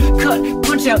upper. Cut,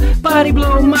 punch out, body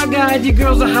blow, my God, your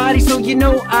girl's a hottie, so you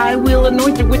know I will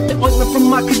anoint her with the ointment from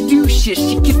my caduceus.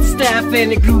 She kissed the staff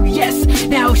and it grew, yes,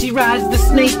 now she rides the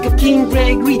snake of King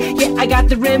Gregree. Yeah, I got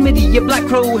the remedy, a black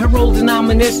crow heralds an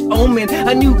ominous omen.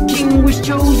 A new king was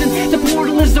chosen, the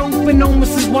portal is open,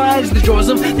 almost as wide as the jaws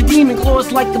of the demon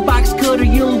claws, like a box cutter.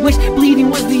 You'll wish bleeding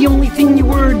was the only thing you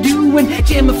were doing.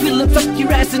 Jam a Phillips up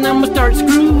your ass and I'ma start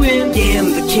screwing. Yeah,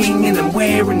 I'm the king and I'm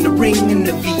wearing the ring and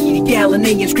the V. The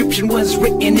Gallonay inscription was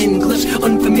written in English,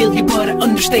 unfamiliar but I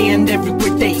understand every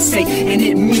word they say, and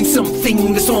it means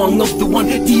something. The song of the one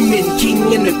demon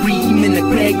king in agreement, the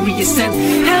Gregory is sent.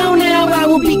 How now I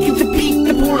will peek at the peak,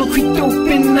 the portal creaked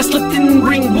open, I slipped in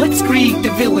ring Blitzkrieg.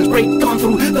 The villains break on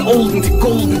through the old into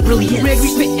golden brilliance. Gregory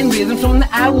spitting rhythms from the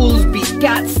owl's beat,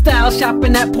 got style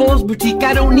shopping at Paul's boutique.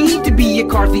 I don't need to be a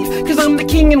car thief, cause I'm the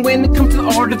king, and when it comes to the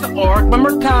art of the arc, my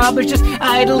Mercaba's just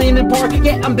idle in a park.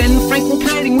 Yeah, I'm Ben Franklin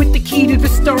kiting with the key to the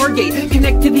Stargate,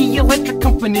 connect to the electric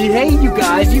company. Hey you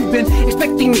guys, you've been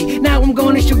expecting me, now I'm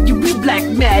gonna show you real black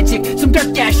magic, some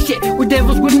dark ass shit where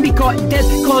devils wouldn't be caught dead,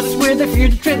 cause it's where they fear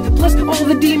to tread. Plus all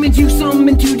the demons you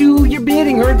summon to do your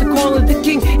bidding heard the call of the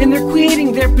king, and they're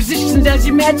quitting their positions as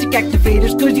your magic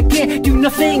activators, cause you can't do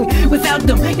nothing without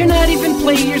them. You're not even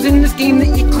players in this game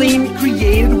that you claim you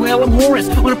created. Well, I'm Horace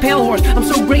on a pale horse, I'm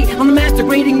so great, I'm the master,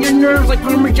 grating your nerves like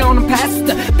Parmesan and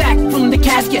pasta. Back from the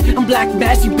casket, I'm Black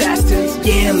Bass, you bastards.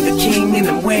 Yeah, I'm the king and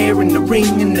I'm wearing the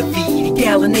ring and the V. The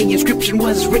Gallonay inscription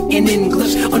was written in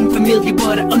English, unfamiliar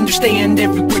but I understand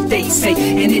every word they say,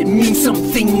 and it means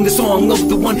something. The song of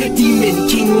the one demon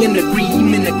king in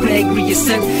agreement, the Gregory is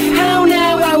sent. How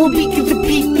now I will peek at the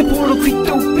peak, the portal creaked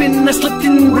open, I slipped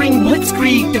in ring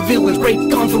Blitzkrieg. The villains break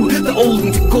on through the old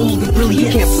into golden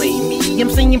brilliance. You can't play me, I'm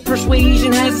saying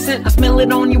persuasion has a scent. I smell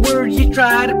it on your words, you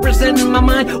try to present my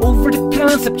mind over the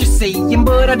concept you're saying,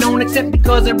 but I don't accept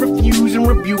because I refuse and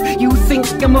rebuke. You think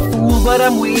I'm a fool, but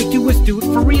I'm way too astute.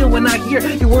 For real, when I hear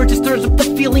your words, it stirs up the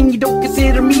feeling you don't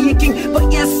consider me a king.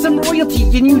 But yes, I'm royalty,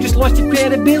 and you just lost your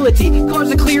credibility.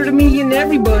 Cause it clear to me and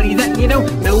everybody that you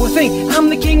don't know a thing. I'm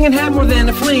the king and have more than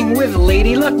a fling with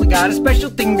Lady Luck. We got a special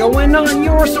thing going on.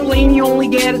 You're so lame, you only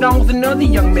get it on with another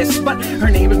young miss, but her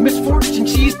name is Misfortune.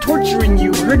 She's torturing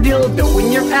you, her dildo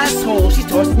in your asshole, she's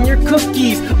tossing your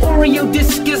cookies, Oreo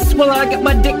discus. Well, I got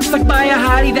my dick sucked by a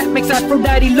hottie that makes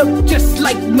Aphrodite look just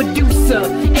like Medusa.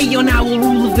 Aeon Owl,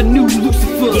 rule of the new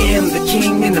Lucifer. Yeah, I'm the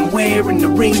king and I'm wearing the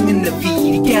ring and the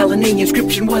V. The Gallonay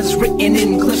inscription was written in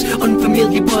English,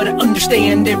 unfamiliar but I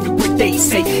understand every word they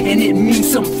say, and it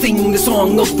means something. The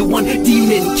song of the one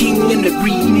demon king in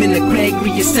agreement, the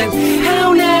Gregory is sent.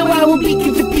 How now I will peek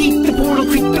at the peak, the portal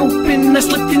creaked open, I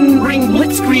slipped in ring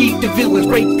Blitzkrieg. The villains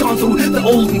break on through the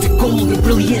old into golden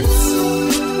brilliance.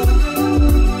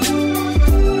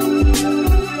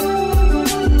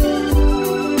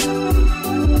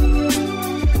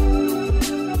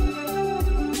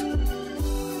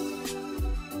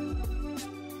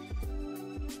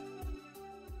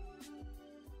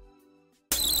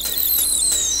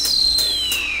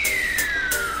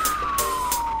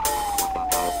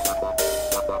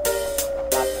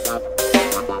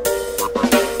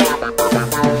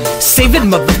 Save it,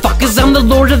 motherfuckers, I'm the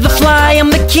Lord of the Fly.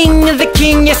 I'm the king of the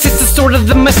king, yes, it's the sword of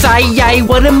the Messiah.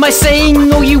 What am I saying?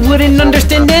 Oh, you wouldn't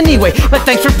understand anyway, but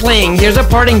thanks for playing. Here's a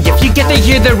parting gift, you get to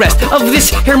hear the rest of this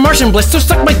here Martian bliss. So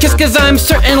suck my kiss, cause I'm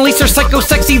certainly so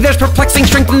psycho-sexy. There's perplexing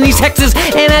strength in these hexes,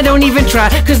 and I don't even try,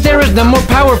 cause there is none more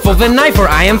powerful than I. For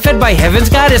I am fed by heaven's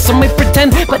goddess. Some may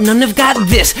pretend, but none have got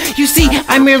this. You see,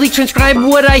 I merely transcribe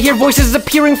what I hear, voices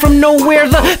appearing from nowhere.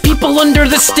 The people under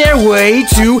the stairway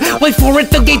to wait for it,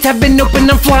 the gates have been open,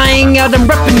 I'm flying out, I'm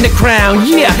repping the crown.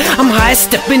 Yeah, I'm high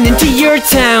stepping into your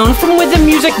town, from where the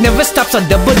music never stops, I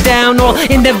double down. All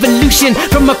in evolution,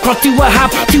 from a crawl to a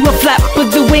hop, to a flap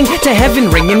of the wing, to heaven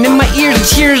ringing in my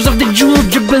ears, cheers of the jewel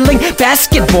dribbling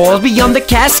basketballs beyond the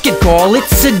casket call.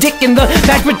 It's a dick in the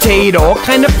back potato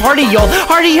kind of party, y'all.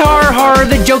 Hardy har,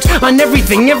 the jokes on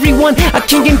everything, everyone, a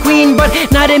king and queen, but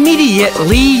not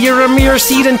immediately. You're a mere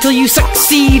seed until you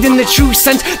succeed in the true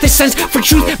sense. The sense for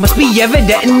truth must be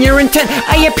evident in your intent.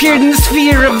 I appeared in the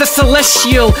sphere of the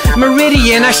celestial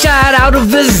meridian. I shot out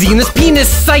of the zenith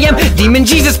penis. I am demon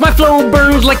Jesus, my flow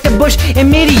burns like the bush in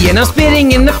Midian. I'm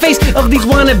spitting in the face of these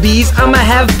wannabes. I'ma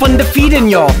have fun defeating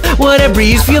y'all. What a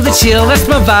breeze, feel the chill, that's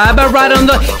my vibe. I ride on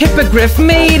the hippogriff,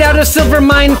 made out of silver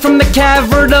mine from the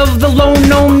cavern of the lone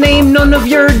gnome name. None of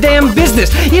your damn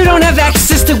business. You don't have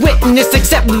access to witness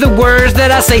except the words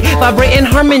that I say vibrate in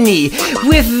harmony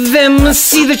with them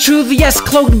see the truth, yes,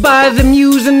 cloaked by the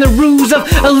muse and the ruse of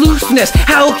aloofness.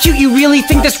 How cute, you really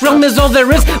think this realm is all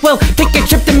there is? Well, take a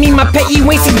trip to me, my pet, you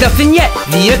ain't seen nothing yet.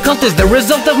 The occult is the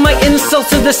result of my insults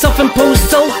to the self-imposed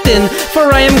sultan.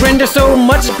 For I am grander, so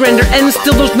much grander, and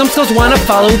still those numbskulls wanna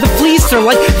follow the fleecer,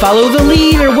 like follow the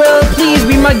leader. Well, please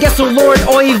be my guest, oh Lord.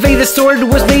 Oy vey, the sword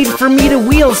was made for me to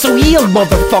wield, so yield,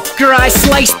 motherfucker. I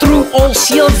slice through all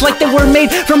shields like they were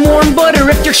made from warm butter.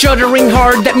 If you're shuddering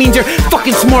hard, that means you're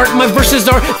fucking smart. My verses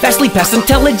are vastly past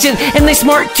intelligent, and they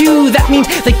smart too. That means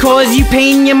they cause you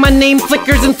pain. Yeah, my name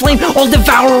flickers in flame, all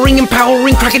devouring,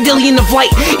 empowering, crocodilian of light.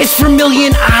 It's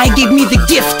vermilion, I gave me the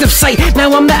gift of sight.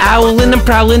 Now I'm the owl and I'm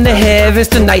prowling the heavens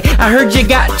tonight. I heard you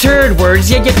got turd words,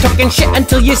 yeah, you're talking shit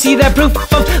until you see that proof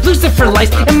of Lucifer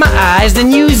lights in my eyes.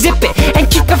 Then you zip it and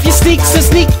kick off your sneaks and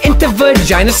sneak into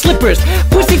vagina slippers,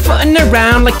 pussyfooting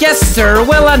around like yes sir.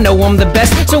 Well, I know I'm the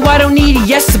best, so I don't need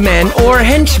yes men or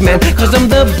henchmen, cause I'm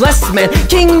the blessed man.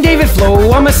 King David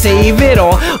flow, I'ma save it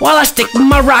all while I stick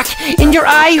my rock in your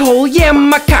eye hole. Yeah,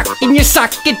 my cock in your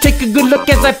socket. Take a good look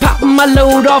as I pop my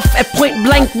load off at point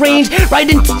blank range, right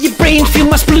into your brain. Feel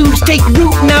my splooge take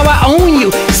root, now I own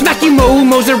you. Smack you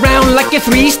momos around like a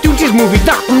Three Stooges movie.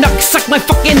 Knock, knock, suck my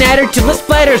fucking adder till it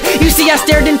splatters. You see, I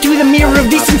stared into the mirror of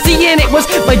decency, and it was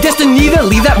my destiny to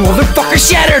leave that motherfucker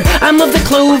shattered. I'm of the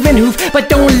cloven hoof, but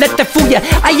don't let that fool ya.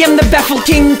 I am the baffled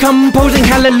king composing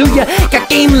hallelujah. Got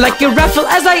game like a raffle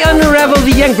as I unravel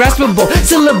the ungraspable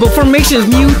syllable formations,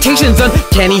 mutations,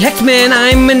 uncanny hexman.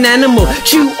 I'm an animal,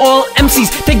 chew all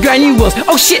MCs to granules.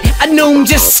 Oh shit, a gnome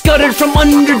just scuttered from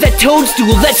under that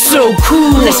toadstool. That's so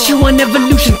cool. Let's chew on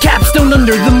evolution, capstone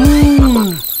under the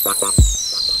moon.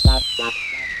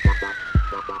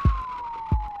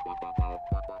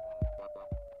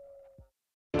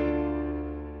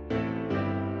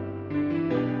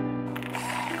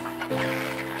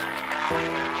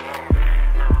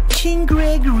 King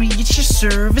Gregory, it's your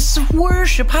service of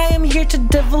worship. I am here to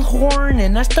devil horn,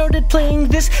 and I started playing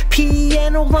this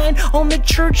piano line on the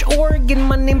church organ.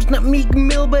 My name's not Meek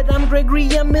Mill, but I'm Gregory.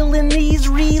 I'm millin'. These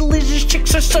religious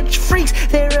chicks are such freaks.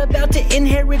 They're about to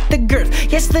inherit the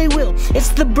girth. Yes, they will. It's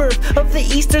the birth of the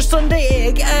Easter Sunday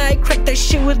egg. I cracked that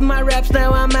shit with my raps.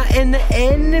 Now I'm out, and the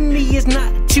enemy is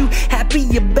not too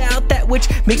happy about that, which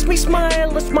makes me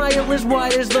smile. A smile as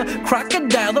wide as the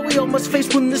crocodile that we all must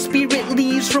face when the spirit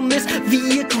leaves from this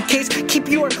vehicle case. Keep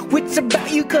your wits about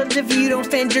you, cause if you don't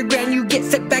stand your ground, you get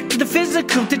set back to the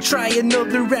physical to try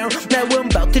another round. Now I'm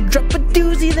about to drop a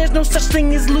doozy. There's no such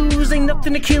thing as losing,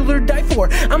 nothing to kill or die for.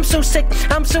 I'm so sick,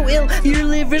 I'm so ill. Your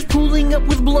liver's pooling up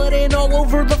with blood, and all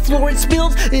over the floor it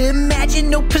spills. Imagine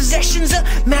no possessions,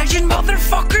 imagine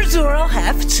motherfuckers, or I'll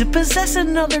have to possess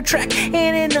another track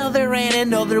and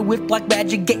another with black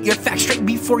magic. Get your facts straight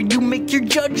before you make your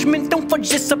judgment. Don't fudge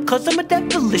this up, cause I'm a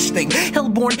devilish thing.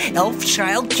 Hellborn elf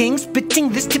child king, spitting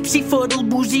this tipsy, fuddle,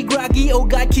 boozy, groggy. Oh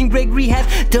god, King Gregree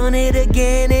has done it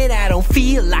again, and I don't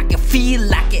feel like it.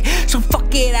 So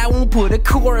fuck it, I won't put a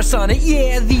chorus on it.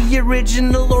 Yeah, the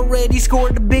original already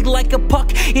scored big like a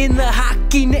puck in the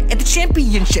hockey net at the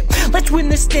championship. Let's win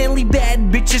the Stanley. Bad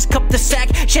bitches cup the sack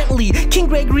gently. King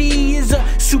Gregree is a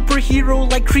superhero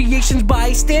like creations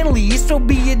by Stanley. So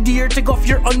be a dear, take off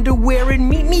your underwear and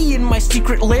meet me in my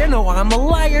secret lair. No, I'm a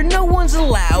liar, no one's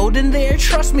allowed in there.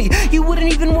 Trust me, you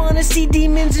wouldn't even want to see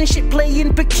demons and shit play in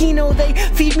Pekino. They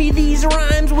feed me these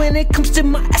rhymes when it comes to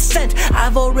my ascent.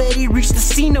 I've already reached the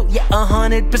C-note, yeah,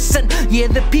 100%. Yeah,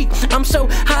 the peak, I'm so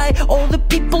high, all the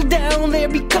people down there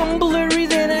become blurry.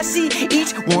 Then I see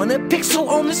each one a pixel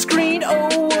on the screen.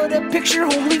 Oh, what a picture,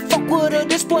 holy fuck, what a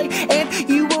display. And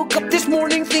you woke up this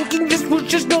morning thinking this was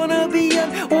just gonna be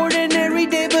an ordinary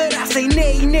day, but I say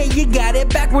nay, you got it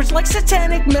backwards like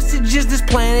satanic messages. This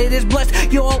planet is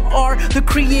blessed, y'all are the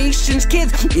creation's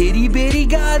kids. Itty bitty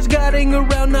gods guiding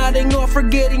around, nodding off,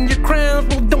 forgetting your crowns.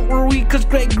 Well, don't worry, cause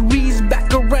Gregory's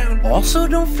back around. Also,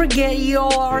 don't forget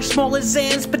y'all are small as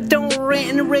ants, but don't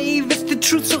rant and rave, it's the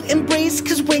truth, so embrace.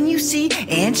 Cause when you see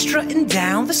ants strutting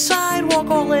down the sidewalk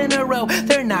all in a row,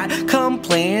 they're not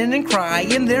complaining and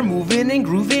crying, they're moving and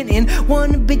grooving in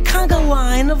one big conga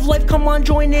line of life. Come on,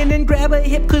 join in and grab a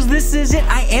hip, cause this is it.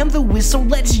 I am the whiz, so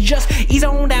let's just ease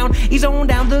on down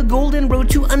the golden road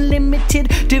to unlimited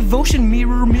devotion.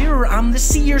 Mirror, mirror, I'm the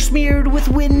seer smeared with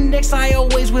Windex. I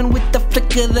always win with the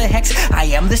flick of the hex. I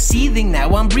am the seething,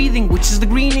 now I'm breathing, which is the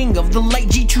greening of the light.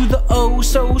 G to the O,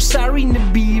 so sorry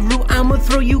Nibiru. I'ma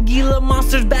throw you Gila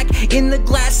monsters back in the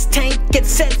glass tank at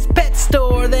Set's pet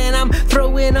store. Then I'm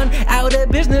throwing an out of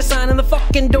business sign on the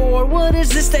fucking door. What is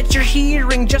this that you're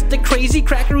hearing? Just a crazy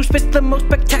cracker who spits the most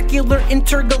spectacular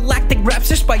intergalactic raps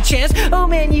just by chance? Oh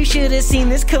man, you should have seen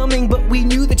this coming, but we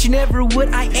knew that you never would.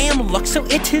 I am luck, so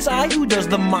it is I who does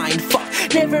the mind fuck.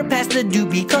 Never pass the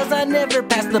doobie, cause I never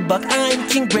pass the buck. I'm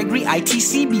King Gregory,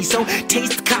 ITCB, so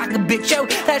taste cock, bitch. Oh,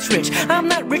 that's rich. I'm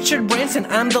not Richard Branson,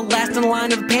 I'm the last in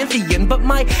line of the pantheon. But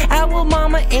my owl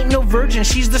mama ain't no virgin.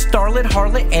 She's the starlet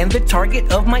harlot and the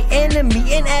target of my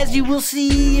enemy. And as you will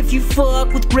see, if you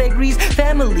fuck with Gregory's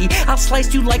family, I'll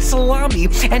slice you like salami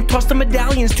and toss the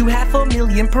medallions to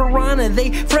 500,000 piranha.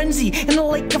 They frenzy in a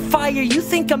lake of fire. You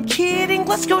think I'm kidding?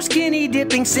 Let's go skinny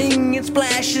dipping, singing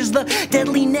splashes. The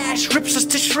deadly Nash rips us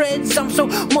to shreds. I'm so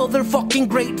motherfucking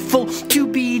grateful to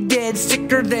be dead,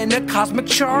 sicker than a cosmic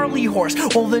Charlie horse.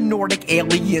 All the Nordic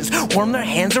aliens warm their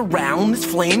hands around this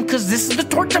flame, cause this is the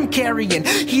torch I'm carrying.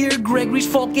 Hear Gregory's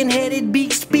falcon-headed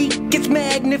beak speak its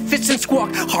magnificent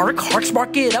squawk. Hark, hark,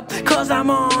 spark it up, cause I'm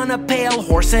on a pale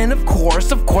horse. And of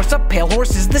course, a pale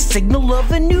horse is the signal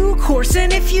of a new course.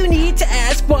 And if you need to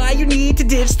ask why, you need to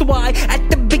ditch the why at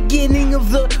the beginning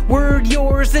of the word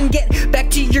yours and get back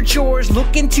to your chores.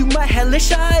 Look into my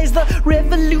hellish eyes. The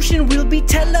revolution will be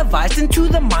televised into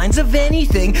the minds of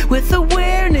anything with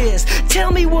awareness.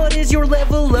 Tell me, what is your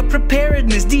level of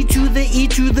preparedness? D to the E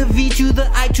to the V to the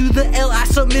I to the L. I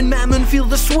summon Mammon, feel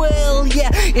the swell.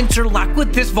 Yeah, interlock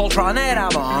with this Voltron that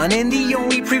I'm on, and the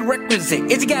only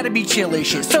prerequisite is you gotta be chilly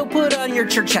shit. So put on your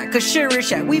church hat, cause sure as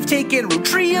shit we've taken root.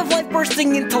 Tree of life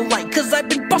bursting into light, cause I've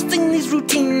been busting these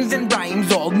routines and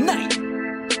rhymes all night.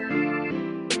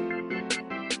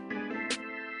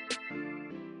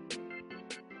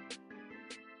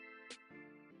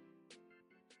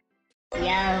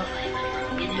 Yo,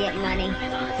 get money.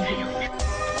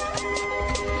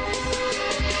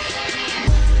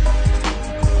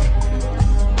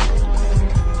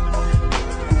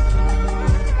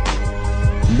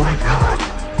 My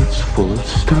God, it's full of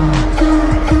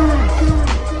stars.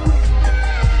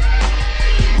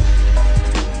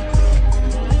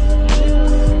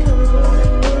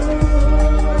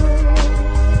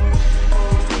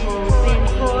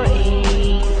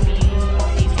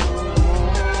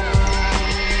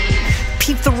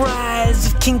 The rise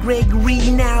of King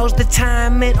Gregree, now's the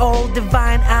time, and all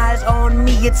divine eyes on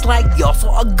me. It's like y'all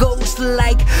saw a ghost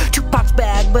like Tupac's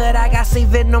back, but I got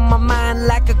saving on my mind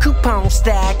like a coupon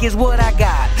stack is what I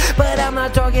got. But I'm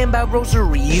not talking about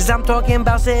groceries, I'm talking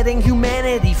about setting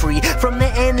humanity free from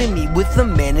the enemy with a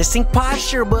menacing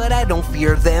posture. But I don't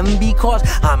fear them because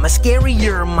I'm a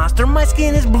scarier monster. My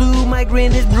skin is blue, my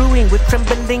grin is brewing with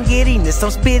trembling giddiness.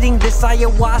 I'm spitting this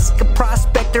ayahuasca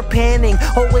prospector panning,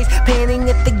 always panning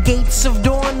at the gates of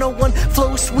dawn. No one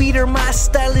flows sweeter, my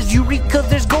style is eureka.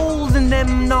 There's gold in them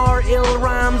gnar ill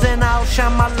rhymes, and I'll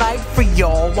shine my light for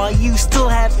y'all while you still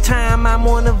have time. I'm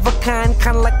one of a kind,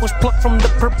 kinda like was plucked from the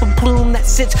purple plume that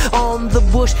sits on the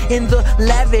bush in the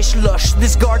lavish lush.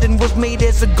 This garden was made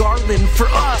as a garland for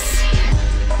us.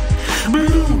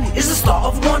 Blue is the star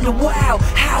of wonder, wow.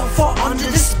 How far under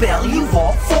the spell you've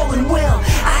all fallen. Well,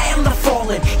 I am the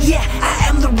fallen, yeah, I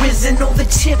am the risen on the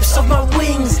tips of my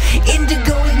wings.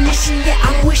 Indigo ignition, yeah,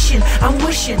 I'm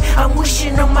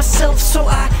wishing on myself so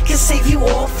I can save you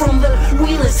all from the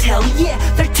wheelers hell. Yeah,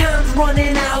 their time's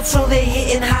running out, so they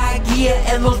hitting high gear,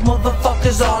 and those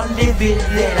motherfuckers are living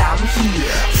that I'm here.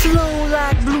 Flow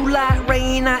like blue like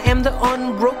rain, I am the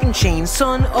unbroken chain,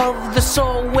 son of the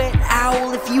soul wet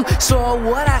owl. If you saw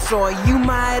what I saw, you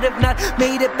might have not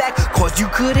made it back, cause you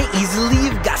could've easily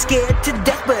have got scared to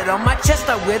death. But on my chest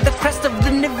I wear the crest of the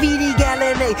Navidi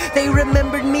Galilei. They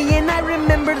remembered me and I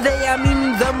remember they, I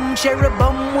mean them.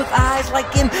 Cherubim with eyes like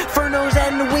infernos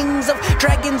and wings of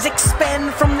dragons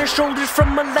expand from their shoulders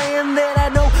from a land that I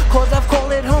know, cause I've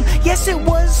called it home. Yes, it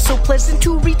was so pleasant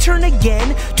to return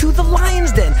again to the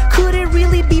lion's den. Could it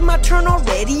really be my turn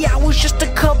already? I was just a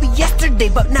cub yesterday,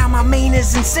 but now my mane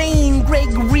is insane.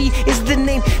 Gregory is the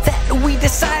name that we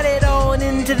decided on.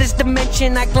 Into this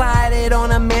dimension I glided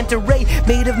on a manta ray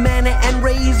made of mana and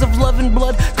rays of love and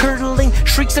blood, curdling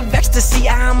shrieks of ecstasy.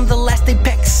 I'm the last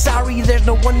apex, sorry there's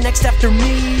no one next after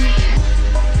me.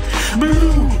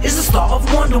 Blue is the star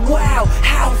of wonder, wow.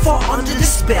 How far under the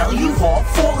spell you've all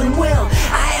fallen. Well,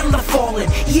 I am the fallen,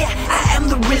 yeah, I am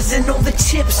the risen on the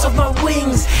tips of my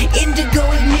wings. Indigo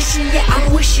ignition, yeah,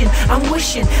 I'm wishing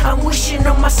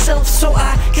on myself so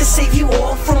I can save you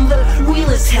all from the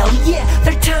wheelers hell. Yeah,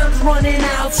 their time's running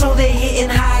out, so they hitting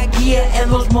high gear,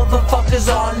 and those motherfuckers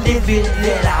are living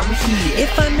that I'm here.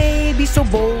 If I may be so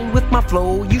bold with my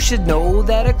flow, you should know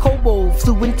that a kobold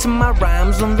flew into my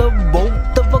rhymes on the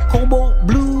boat of a kobold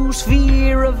blue true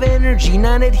sphere of energy,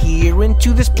 not adhering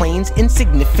to this plane's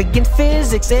insignificant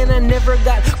physics. And I never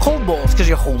got cold balls, cause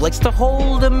your hoe likes to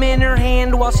hold them in her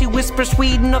hand while she whispers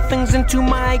sweet nothings into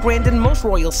my grand and most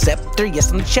royal scepter.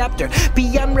 Yes, I'm the chapter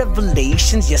beyond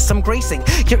revelations. Yes, I'm gracing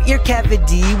your ear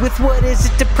cavity with what is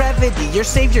it, depravity. Your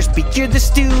savior speak, you're the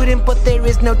student, but there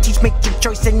is no teach. Make your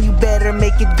choice and you better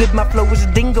make it good. My flow is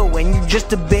a dingo and you're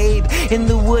just a babe in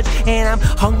the woods. And I'm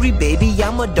hungry, baby,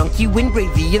 I'ma dunk you in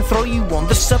gravy and throw you on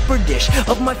the supper dish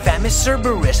of my famous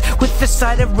Cerberus with the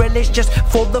side of relish just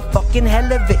for the fucking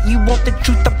hell of it. You want the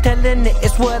truth, I'm telling it.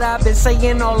 It's what I've been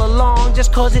saying all along.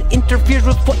 Just cause it interferes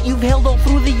with what you've held all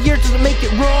through the years doesn't make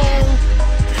it wrong.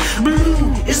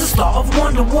 Blue is the star of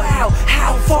wonder, wow.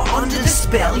 How far under the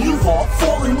spell you've all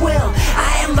fallen. Well,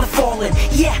 I am the fallen,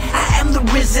 yeah, I am the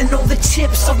risen. Oh, the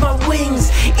tips of my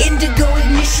wings, indigo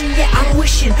ignition. Yeah, I'm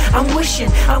wishing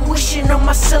on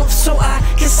myself so I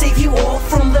can save you all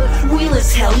from the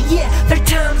realest hell. Yeah, their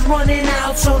time's running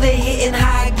out, so they're hitting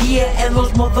high gear, and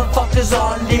those motherfuckers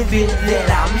are living that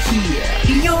I'm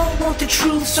here. You don't want the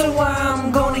truth, so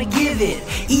I'm gonna give it.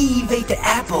 Eve ate the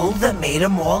apple that made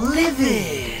them all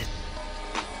livid.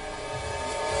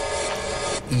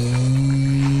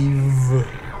 Eve,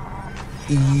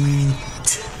 eat,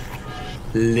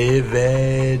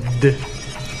 livid.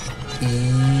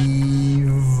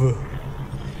 Eve,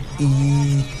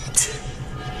 eat,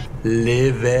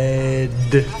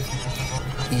 livid.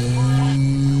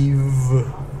 Eve,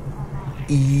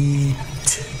 eat,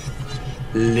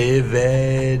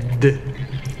 livid.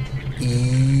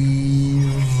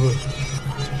 Eve,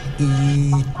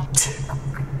 eat,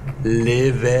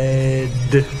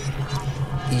 livid.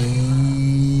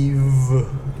 Eve,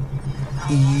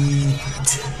 eat,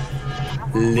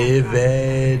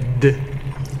 livid.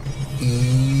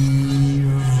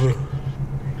 Eve,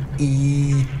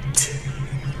 eat,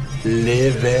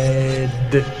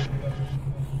 livid.